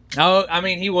does. Oh, I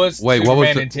mean, he was Wait, Superman what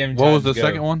was and Tim what was Times the Go.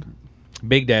 second one?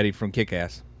 Big Daddy from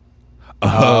Kick-Ass.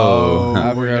 Oh.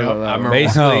 I forgot about that I one. remember,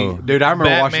 Basically, dude. I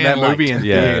remember watching that Batman movie in liked-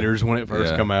 Yeah. theaters when it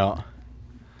first Yeah. come out.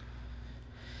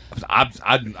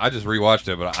 I just rewatched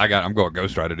it, but I'm going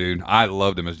Ghost Rider, dude. I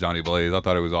loved him as Johnny Blaze. I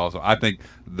thought it was awesome. I think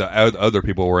the other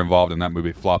people were involved in that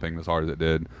movie flopping as hard as it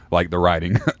did, like the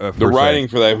writing. The writing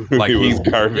for that movie Like, was The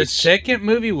garbage. second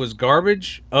movie was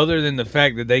garbage, other than the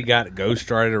fact that they got Ghost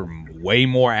Rider way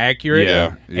more accurate.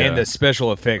 Yeah, yeah. And the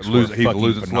special effects were he's fucking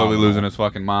slowly phenomenal. losing his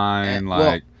fucking mind. And, well,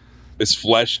 Like, His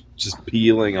flesh just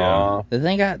peeling Yeah. off. The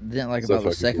thing I didn't like So about the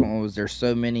fucking second cool. one was there's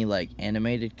so many like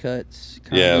animated cuts.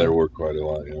 kinda. Yeah, there were quite a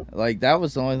lot. Yeah. Like that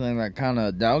was the only thing that kind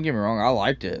of. Don't get me wrong, I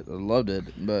liked it, I loved it,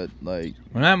 but like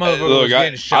When that motherfucker Look, was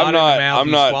getting shot I'm in not- the mouth, I'm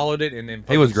he not- swallowed it, and then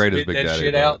He was fucking great as spit Big that Daddy,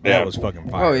 shit but- out. Yeah. That was fucking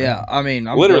fire. oh yeah, I mean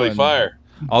I'm Literally going- fire.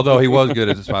 although he was good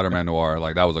as a Spider-Man noir,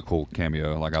 like that was a cool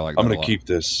cameo. Like I like. I'm that a gonna lot. keep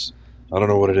this. I don't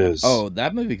know what it is. Oh,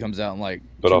 that movie comes out in like.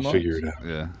 but 2 I'll months? figure it out.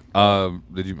 Yeah.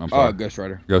 Did you? I'm sorry. Ghost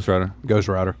Rider. Ghost Rider. Ghost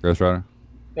Rider. Ghost Rider.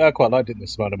 Yeah, I quite liked it in the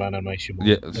Spider-Man animation. One.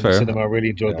 Yeah, In it's the fair. cinema, I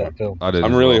really enjoyed Yeah. that film, I did.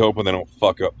 I'm as really well. hoping they don't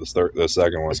fuck up the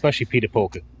second one. especially Peter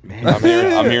Porker.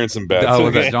 I'm hearing some bad Oh,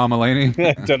 was things. that John Mulaney?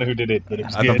 I don't know who did it, but it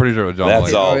was I'm good. pretty sure it was John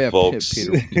That's Mulaney. all, Oh, yeah, folks.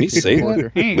 Peter- Can you say that?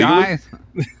 Porker. Hey Legally? guys.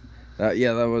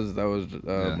 Yeah, that was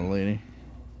Mulaney.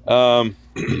 Um,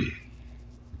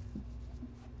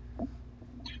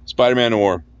 Spider-Man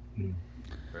Noir. Hmm.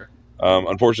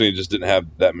 Unfortunately, it just didn't have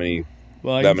that many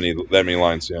lines.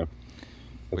 Yeah,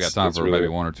 We got That's- time that's for really maybe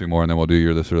it. one or two more, and then we'll do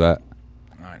your this or that.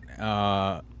 All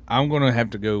right. I'm gonna have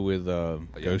to go with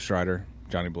Ghost Rider,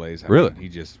 Johnny Blaze. Really? He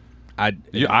just, I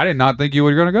did not think you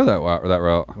were going to go that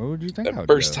route. What would you think? I That would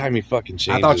first go? time he fucking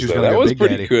changed. thought you was though. gonna That go was Big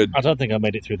pretty Daddy. good. I don't think I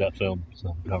made it through that film.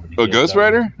 So I can't really Oh, judge Ghost that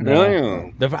one. Rider?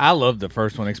 No. Really? I love the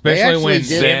first one, especially actually when did-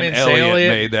 Sam and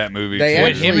Elliott made that movie. They too.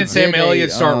 when actually him and Sam did a,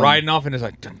 Elliott start riding off, and it's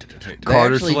like, dun, dun, dun, dun, They dun.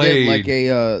 Carter actually Slade. did like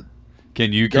a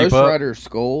Can you keep Ghost up? Rider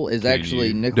skull is Can actually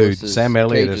you- Nicholas's Sam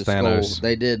Elliott Cage's is Thanos. skull.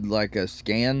 They did like a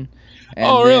scan. And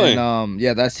Oh, really? Then,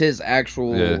 yeah, that's his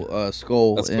actual Yeah.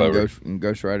 skull That's in clever.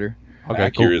 Ghost Rider. Okay,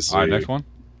 Accuracy. cool. All right, next one.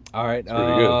 All right. pretty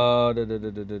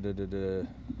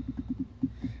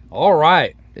All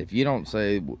right. If you don't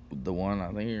say the one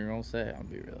I think you're gonna say, I'll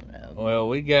be really mad. Well,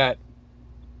 we got.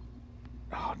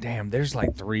 Oh damn! There's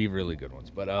like 3 really good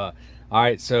ones, but all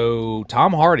right. So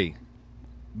Tom Hardy,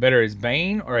 better as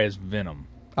Bane or as Venom?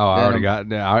 Oh, I already Venom.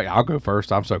 got. I'll go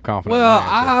first. I'm so confident. Well, in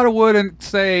my answer. I wouldn't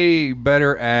say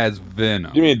better as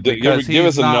Venom. Give because us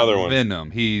he's not another one.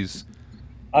 Venom. He's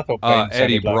I thought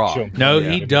Eddie Bane sounded like Brock. Sean No,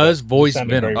 Connery. he does voice Sounded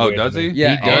Venom. very Oh, weird does to he? me.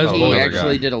 Yeah, He does and voice he the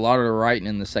actually guy. did a lot of the writing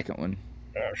in the second one.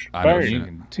 Yes, I know Bane. You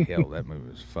can tell that movie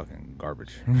was fucking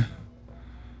garbage.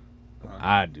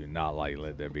 I do not like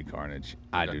Let There Be Carnage.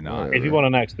 I do not. If you want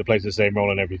an actor that plays the same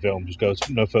role in every film, just goes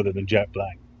no further than Jack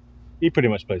Black. He pretty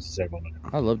much plays the same role in every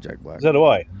I love Jack Black. So do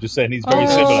I. I'm just saying he's very Oh,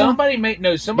 similar. somebody made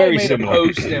Very a similar.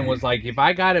 post and was like, if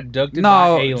I got abducted by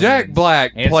no aliens, Jack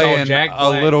Black and saw playing Jack a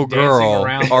Black little dancing girl,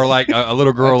 around- or like a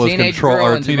little girl A is teenage control, girl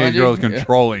or a in teenage Jumanji? girl is Yeah.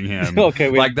 controlling him.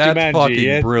 Okay, with like that's Jumanji, fucking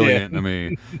yeah, brilliant yeah. to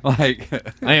me. Like,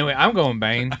 Anyway, I'm going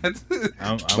Bane.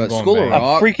 I'm But going School of Bane.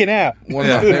 Rock- I'm freaking out. One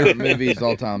of my favorite movies of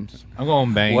all time. I'm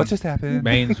going Bane. what just happened?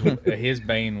 His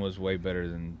Bane was way better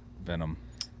than Venom.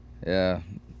 Yeah,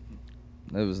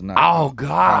 it was not. Oh comic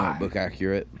God! book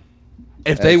accurate.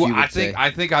 If as they, you I would think, say.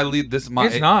 I think I lead this.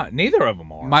 It's not. Neither of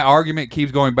them are. My argument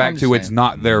keeps going back I'm to it's saying.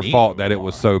 not their fault that it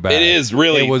was so bad. It is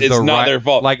really. It was It's the not ri- their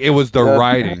fault. Like it was the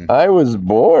writing. I was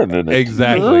born in it.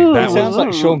 Exactly. It That sounds was.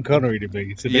 like Sean Connery to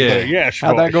me. To Yeah. me, yeah, sure.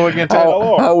 How'd that go again, Ted?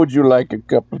 How would you like a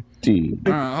cup of tea? Would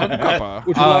you like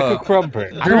a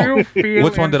crumpet? I don't-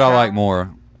 which one did I like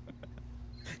more?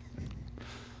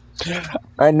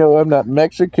 I know I'm not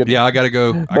Mexican. Yeah, I gotta go.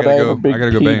 I But gotta I have go. a big I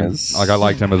gotta go. Bane. penis. Like I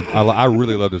liked him as. I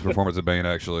really loved his performance as Bane.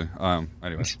 Actually.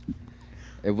 Anyway,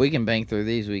 If we can bang through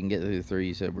these, we can get through the 3.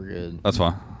 You said we're good. that's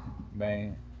fine.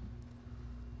 Bane.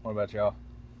 What about y'all?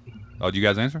 Oh, do you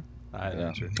guys answer? I had an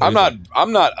answer. I'm not.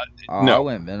 Oh, No. I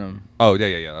went Venom. Oh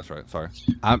yeah. That's right. Sorry.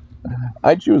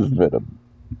 I choose Venom.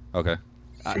 Okay.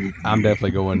 I'm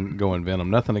definitely going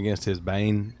Venom. Nothing against his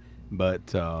Bane, but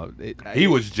He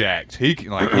was jacked. He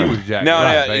was jacked. No,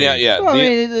 Right, yeah, Bane. yeah, yeah. Well, I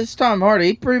mean, it's Tom Hardy.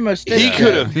 He pretty much did He that.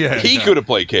 could have. Yeah, he no. could have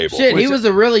played Cable. Shit, he was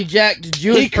a really jacked He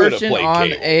Jewish could have person played on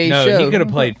Cable. a No, show. he could have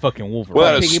played fucking Wolverine.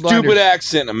 Without a Peaky stupid Blinders.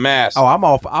 accent and mask. Oh, I'm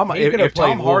off. He If, could've if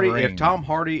Tom played Hardy, Wolverine. if Tom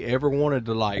Hardy ever wanted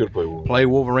to like Could've played Wolverine. play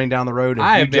Wolverine down the road, and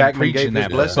I Hugh have been Jackman preaching gave his that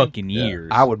for blessing, fucking years.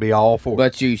 I would be all for it.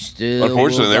 But you still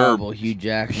Unfortunately, will they were gobble Hugh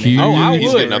Jackman. huge. Oh, I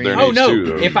He's would. getting up there in Oh age no! too,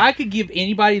 though. If I could give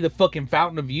anybody the fucking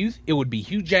fountain of youth, it would be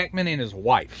Hugh Jackman and his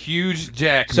wife. Huge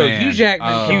Jackman. So Hugh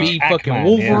Jackman can be Huge fucking Ackman,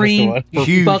 Wolverine yeah, that's the for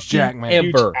Huge fucking Jackman.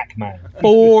 ever, Ackman.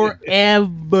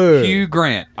 forever. Hugh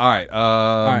Grant. All right.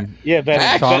 right. Yeah, Venom.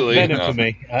 Actually, Venom no. for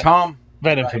me. Tom,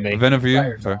 Venom for me. Venom for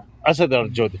you. Sorry. I said that I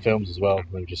enjoyed the films as well.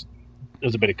 They were just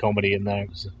There's a bit of comedy in there. It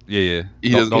was- Yeah. He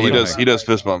Don't leave it he does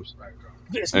fist bumps.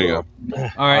 There you go. All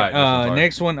right, Alright, sorry.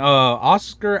 next one.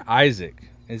 Oscar Isaac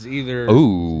is either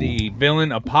Ooh. the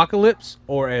villain Apocalypse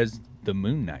or as the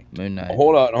Moon Knight. Moon Knight.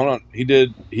 Hold on.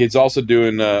 He's also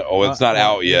doing. It's not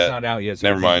out yet. It's not out yet. so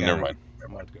Never we mind. can't Never count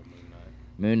mind.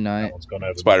 Moon that Knight. one's gone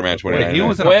over. Spider-Man it. 2099. He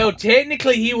was Wait, well,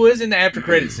 technically, he was in the after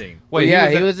credit scene. Wait, yeah,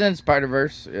 he he was in Spider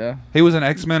Verse. Yeah. in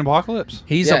X-Men Apocalypse.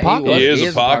 He's Yeah, he Apocalypse. He is He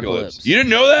is Apocalypse. Apocalypse. You didn't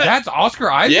know that? That's Oscar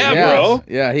Isaac. Yeah, yeah, bro.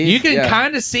 Yeah, You can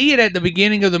kind of see it at the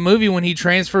beginning of the movie when he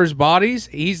transfers bodies.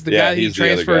 He's the Yeah, guy he he's the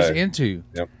other transfers guy. into.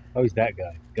 Oh, he's that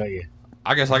guy. Got you.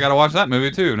 I guess I got to watch that movie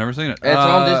too. I've never seen it. It's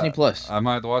on Disney Plus. I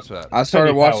might have to watch that. I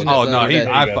started watching it. Oh the no, other he, day.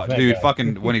 There you go, that dude, guy.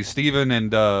 fucking when he's Steven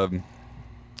and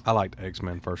I liked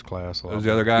X-Men First Class. a lot. who's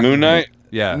the other guy? Moon Knight.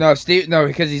 Yeah. No, Steve. No,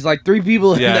 because he's like 3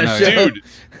 people in Yeah, that no, show. Dude,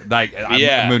 Like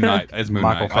Yeah. Moon Knight. It's Moon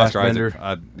Michael Knight. Oscar Fassbender.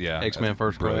 Isaac. Yeah. X-Men that's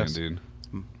First brilliant, Class. dude.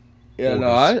 Yeah, no,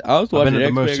 I was I've watching been at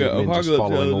the most X-Men of just Apocalypse the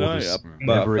following other night. orders. I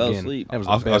Never fell again. asleep. That was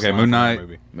the Okay, best line Moon from the Knight.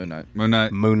 movie. Moon Knight. Moon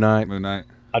Knight. Moon Knight. Moon Knight.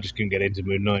 I just couldn't get into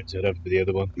Moon Knight, so it'd have to be the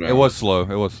other one. No. It was slow.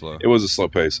 It was slow. It was a slow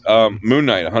pace. Moon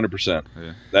Knight, 100%.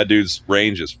 Yeah. That dude's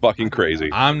range is fucking crazy.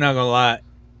 I'm not gonna lie.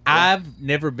 I've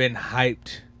never been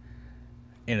hyped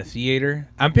in a theater.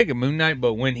 I'm picking Moon Knight,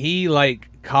 but when he like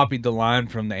copied the line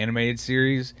from the animated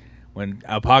series, when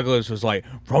Apocalypse was like,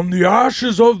 "From the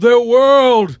ashes of their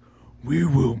world, we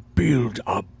will build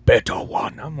a better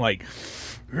one," I'm like,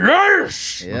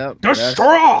 "Yes, Yep.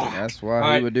 destroy." That's why All he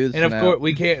right, would do this. and of course,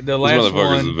 we can't. The This last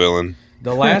motherfucker's a one. villain.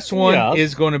 The last one Yeah.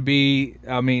 is going to be.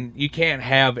 I mean, you can't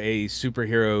have a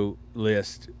superhero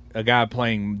list. A guy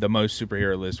playing the most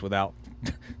superhero list without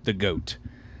the GOAT.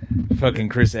 Fucking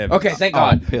Chris Evans. Okay, thank Oh,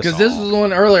 God. piss Because this off. was the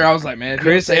one earlier. I was like, man, if you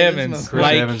Chris don't say this, Evans, no- Chris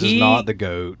Like, Evans he- is not the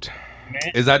GOAT.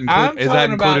 Is that I'm is that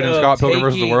talking included in about, Scott Pilgrim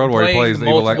versus the taking- World where he plays the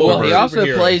evil playing Lex Well, multiple he Luthor? also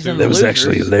superheroes. plays in the That was Losers.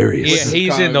 actually hilarious. Yeah, he's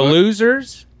Comic in the book.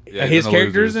 Losers. Yeah, His in the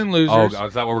character's Losers. in Losers. Oh,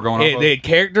 is that what we're going off The of?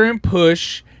 character in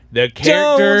Push. The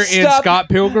character in Scott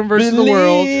Pilgrim versus the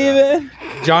World.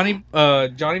 Johnny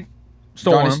Storm,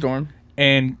 Johnny Storm.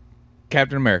 and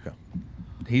Captain America.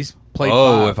 He's played.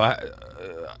 Oh, five. if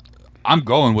I'm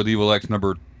going with Evil X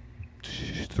number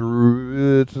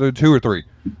 2 or 3.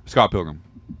 Scott Pilgrim,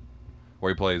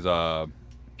 where he plays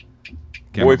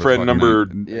can't remember his Boyfriend fucking number.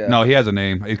 name. Yeah. No, he has a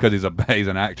name. He's he's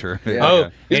an actor. Yeah.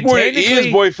 Oh, His and boy, he technically-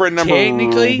 is boyfriend number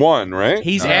technically, 1, right?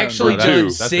 He's No, actually no, that's- done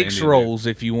that's the 6 Indian roles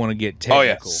if you want to get Oh, yeah.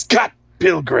 technical. Scott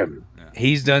Pilgrim.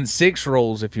 He's done 6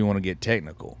 roles if you want to get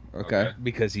technical. Okay.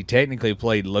 Because he technically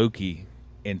played Loki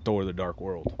in Thor the Dark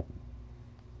World.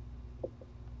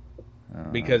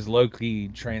 Because Loki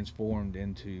transformed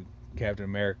into Captain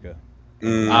America. I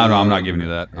don't, I'm not giving you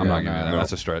that. I'm Yeah, not giving you that. no.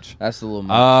 That's a stretch. That's the little.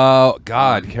 Oh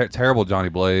God, terrible Johnny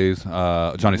Blaze.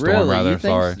 Johnny Storm, really? rather. You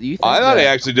think, Sorry. you think I thought he that-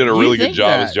 actually did a you really good think job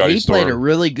that as Johnny he Storm. played a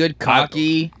really good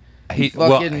cocky. He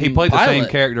fucking he played the same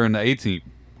pilot. character in the 18th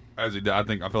as he did. I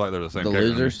feel like they're the same. The character.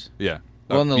 Losers? Yeah.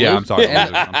 Well, in the yeah, Lo- I'm sorry. and-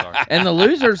 Losers, I'm sorry. And the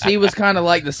Losers, he was kind of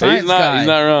like the science guy. He's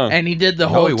not wrong. And he did the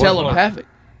No, whole he wasn't. telepathic.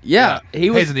 Yeah, he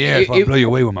was. Hands in the air, so I blow you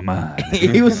away with my mind.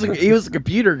 he was a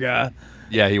computer guy.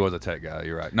 Yeah, he was a tech guy.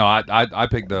 You're right. No, I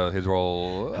picked his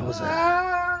role.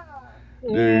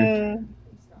 Dude.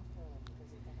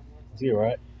 Is he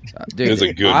alright? Dude, It's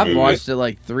a good I've movie. watched it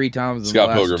like 3 times in Scott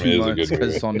the last Pilgrim 2 is a months good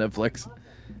because it's on Netflix.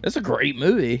 It's a great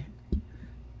movie.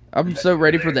 I'm so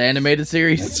ready for the animated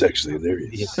series. That's actually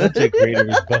hilarious. Your content creator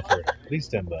is buffer. Please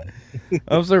stand by.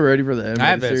 I'm so ready for the animated I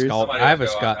have a series. Scott. I have a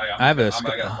Scott. I have a.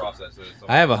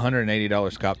 I have a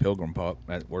 $180 Scott Pilgrim pop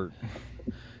at work.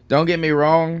 Don't get me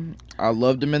wrong. I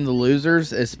loved him in The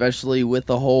Losers, especially with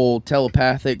the whole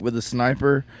telepathic with the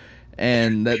sniper,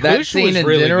 and that Push scene was in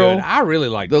really general. good. I really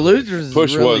liked The Push. Losers is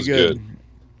Push really was good.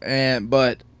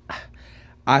 But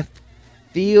I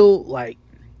feel like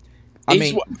I He's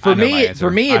mean, wha- for I know me, my it- answer.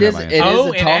 for me, I it know is my it answer. is Oh, a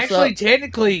and toss actually, up.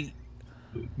 technically,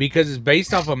 because it's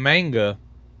based off a manga.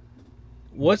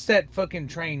 What's that fucking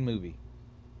train movie?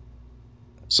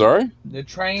 Sorry? The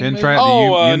train Tin movie? Trap?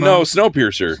 Oh, Yuma? no,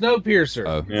 Snowpiercer. Snowpiercer.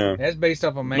 Oh. Yeah. That's based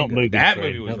off a manga. movie That train.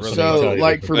 movie was That was really something good. So, entirely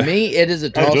like for different. me, it is a I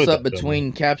toss enjoyed up that film.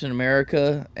 between Captain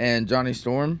America and Johnny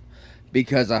Storm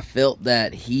because I felt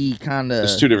that he kind of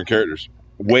It's 2 different characters.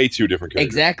 Way 2 different characters.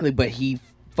 exactly, but he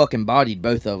fucking bodied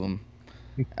both of them.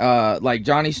 Like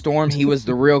Johnny Storm, he was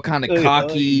the real kind of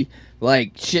cocky,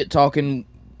 like shit talking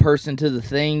person to the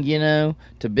thing, you know,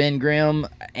 to Ben Grimm.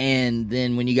 And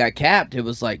then when you got Capped, it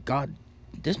was like, God,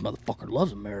 this motherfucker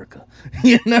loves America,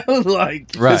 you know, like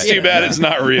Right. It's too bad it's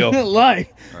not real.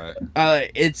 like, Right.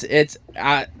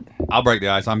 I'll break the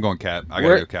ice. I'm going Cap. I gotta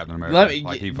Where- go Captain America. let me,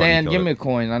 Like, he fucking Dan, killed give it. me a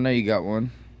coin. I know you got one.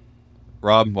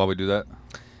 Rob, while we do that.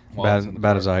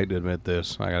 Bad as I hate to admit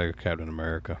this, I gotta go Captain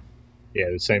America. Yeah,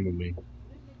 the same with me.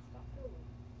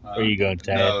 Where are you going,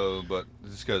 Tad? No, but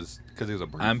just because he was a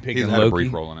brief. I'm picking he's had a Loki.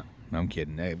 brief role in it. No, I'm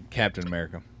kidding. Hey, Captain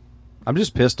America. I'm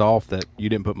just pissed off that you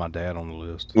didn't put my dad on the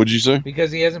list. What'd you say?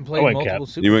 Because he hasn't played I went multiple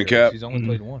Cap. superheroes. You went Cap? He's only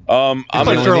played one. I'm He's like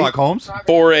gonna, Sherlock Holmes.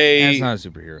 for That's a not a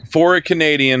superhero. for a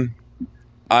Canadian,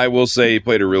 I will say he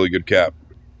played a really good Cap.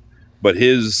 But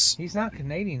his He's not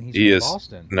Canadian. He's he from is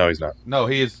Boston. no, he's not. No,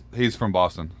 he's from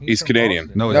Boston. He's from Canadian.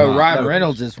 Boston. No, he's No, not. Ryan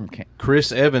Reynolds is from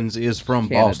Chris Evans is from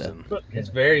Canada. Boston. It's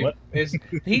very. What?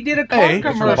 He did a car Hey, it's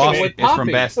from commercial Boston. with It's from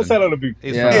Poppy. Boston. What's that on a boot?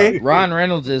 He's Yeah, Ryan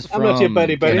Reynolds is I'm from not your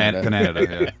buddy, buddy. Canada.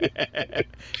 Canada. Yeah.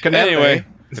 Anyway,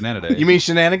 Canada. You mean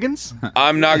shenanigans?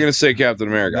 I'm not going to say Captain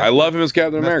America. I love him as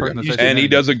Captain That's America, person that says and he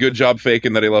does a good job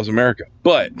faking that he loves America.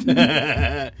 But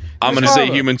I'm going to say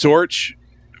Human Torch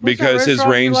because his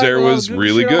range there was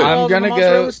really good. I'm gonna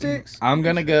go. I'm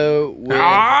gonna go with. Oh,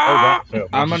 that film.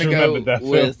 I'm I gonna just go remembered that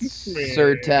with film.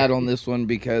 Sir Tad on this one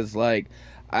because, like,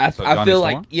 I So feel Johnny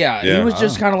like Storm? yeah, Yeah. he was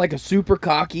just kind of like a super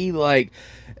cocky, like.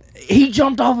 He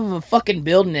jumped off of a fucking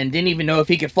building and didn't even know if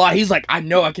he could fly. He's like, I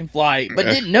know I can fly, but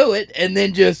didn't know it, and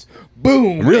then just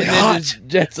boom, I'm really and then hot. just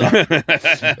jets off.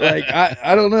 Like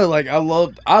I don't know, like I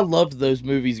loved those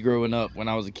movies growing up when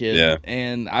I was a kid. Yeah.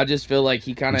 And I just feel like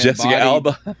he kind of Jessica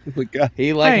Alba.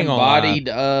 He like Hang on. embodied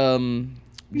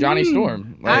Johnny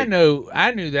Storm. I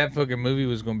Like, knew that fucking movie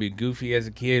was gonna be goofy as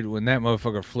a kid when that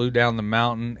motherfucker flew down the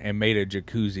mountain and made a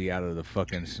jacuzzi out of the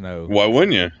fucking snow. Why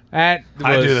wouldn't you? That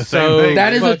I was do the same so thing.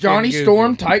 that is a fucking Johnny goofy.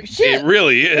 Storm type shit. It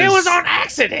really is. It was on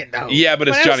accident though. Yeah, but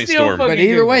it's that's Johnny still Storm. fucking But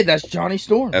either goofy. way, that's Johnny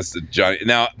Storm. That's the Johnny.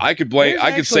 Now I could blame. There's I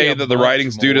could actually say a that the bunch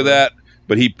writing's due to more. that,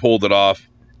 but he pulled it off.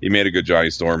 He made a good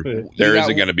Johnny Storm. You There got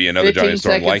isn't going to be another 15 Johnny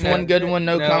Storm seconds, like one that. good one,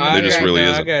 no No, comment. There just got- really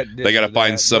no, isn't. I got They got to this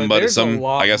find or that, somebody. but there's a Some.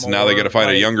 lot I guess now they got to more, find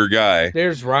a like, younger guy.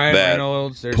 There's Ryan that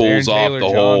Reynolds. There's pulls Aaron off Taylor the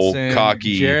whole Johnson,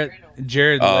 cocky,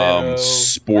 Jared Leto.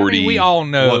 sporty- I mean, we all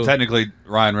know. Well, technically,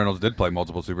 Ryan Reynolds did play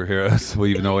multiple superheroes. We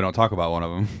even though we don't talk about one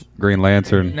of them, Green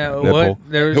Lantern. no, Deadpool. what?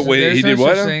 There's, Wait, there's he no did what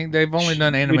such now? thing. They've only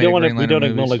done We animated don't wanna- Green we Lantern don't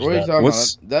movies. acknowledge What are you that. talking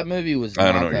What's- about? That movie was I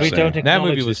don't know not what that you're We saying. don't That acknowledge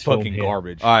movie was this film fucking here.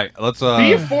 garbage. All right, let's. Be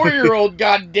a 4-year-old,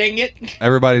 god dang it.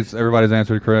 Everybody's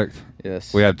answered correct.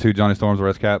 Yes. We had 2 Johnny Storms, the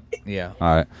rest Cap. Yeah.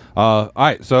 All right. All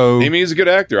right. So I mean, he's a good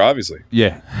actor, obviously.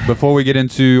 yeah, before we get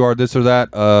into our this or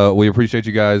that, we appreciate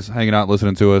you guys hanging out, and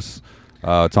listening to us.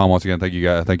 Tom, once again, thank you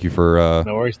guys. Thank you for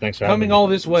No worries. Thanks for having Coming me. all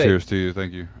this way. cheers to you.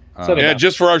 Thank you. So Yeah,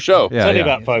 just for our show. yeah, It's only yeah.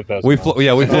 about 5,000. We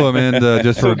flew him in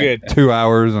just So for good. 2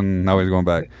 hours, and now he's going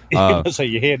back. So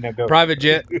you're here now. Go. Private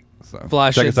jet. So Fly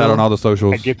check shit us out on zone. all the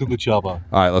socials. And get to the chopper. All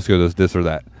right, let's go this or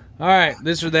that. All right,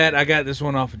 this or that. I got this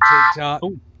one off of TikTok.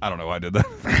 I don't know why I did that.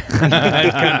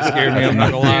 That kind of scared me. I'm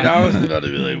not gonna Dude, I lie. was about to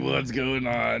be like, what's going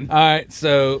on? All right,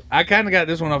 so I kind of got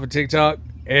this one off of TikTok,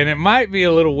 and it might be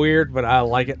a little weird, but I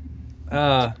like it.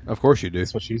 Of course you do.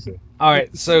 That's what she said. All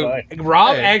right, so Bye.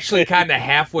 Rob actually kind of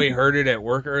halfway heard it at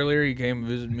work earlier. He came and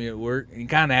visited me at work. He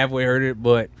kind of halfway heard it,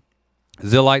 but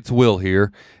Zillites Will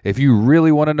here. If you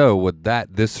really want to know what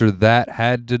this or that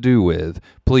had to do with,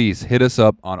 please hit us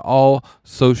up on all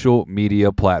social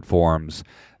media platforms.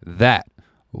 That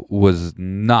was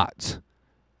not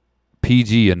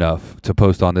PG enough to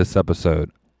post on this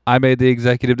episode. I made the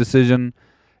executive decision.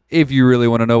 If you really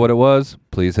want to know what it was,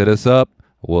 please hit us up.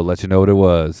 We'll let you know what it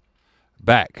was.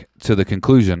 Back to the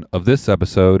conclusion of this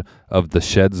episode of the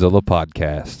Shedzilla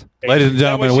podcast. Ladies and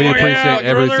gentlemen, we Oh, yeah, appreciate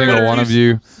every brother, single one of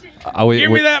you.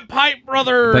 give me that pipe,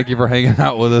 brother. Thank you for hanging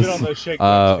out with Get on us. those shake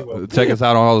weights, too, Check us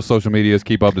out on all the social medias.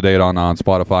 Keep up to date on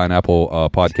Spotify and Apple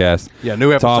Podcasts. Yeah,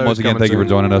 new episodes. Tom, once again, coming thank you for soon.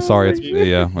 joining us. Sorry,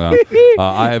 well,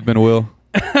 I have been Will.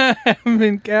 I've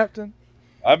been Captain.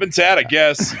 I've been Tad, I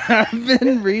guess. I've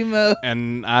been Remo.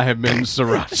 And I have been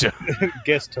Sriracha.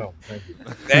 Guess Tom. Thank you.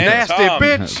 And Nasty Tom,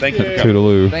 bitch. Thank you for coming.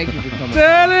 Toodaloo. Thank you for coming.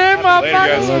 Daddy, my Later, I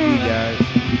guys. love you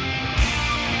guys.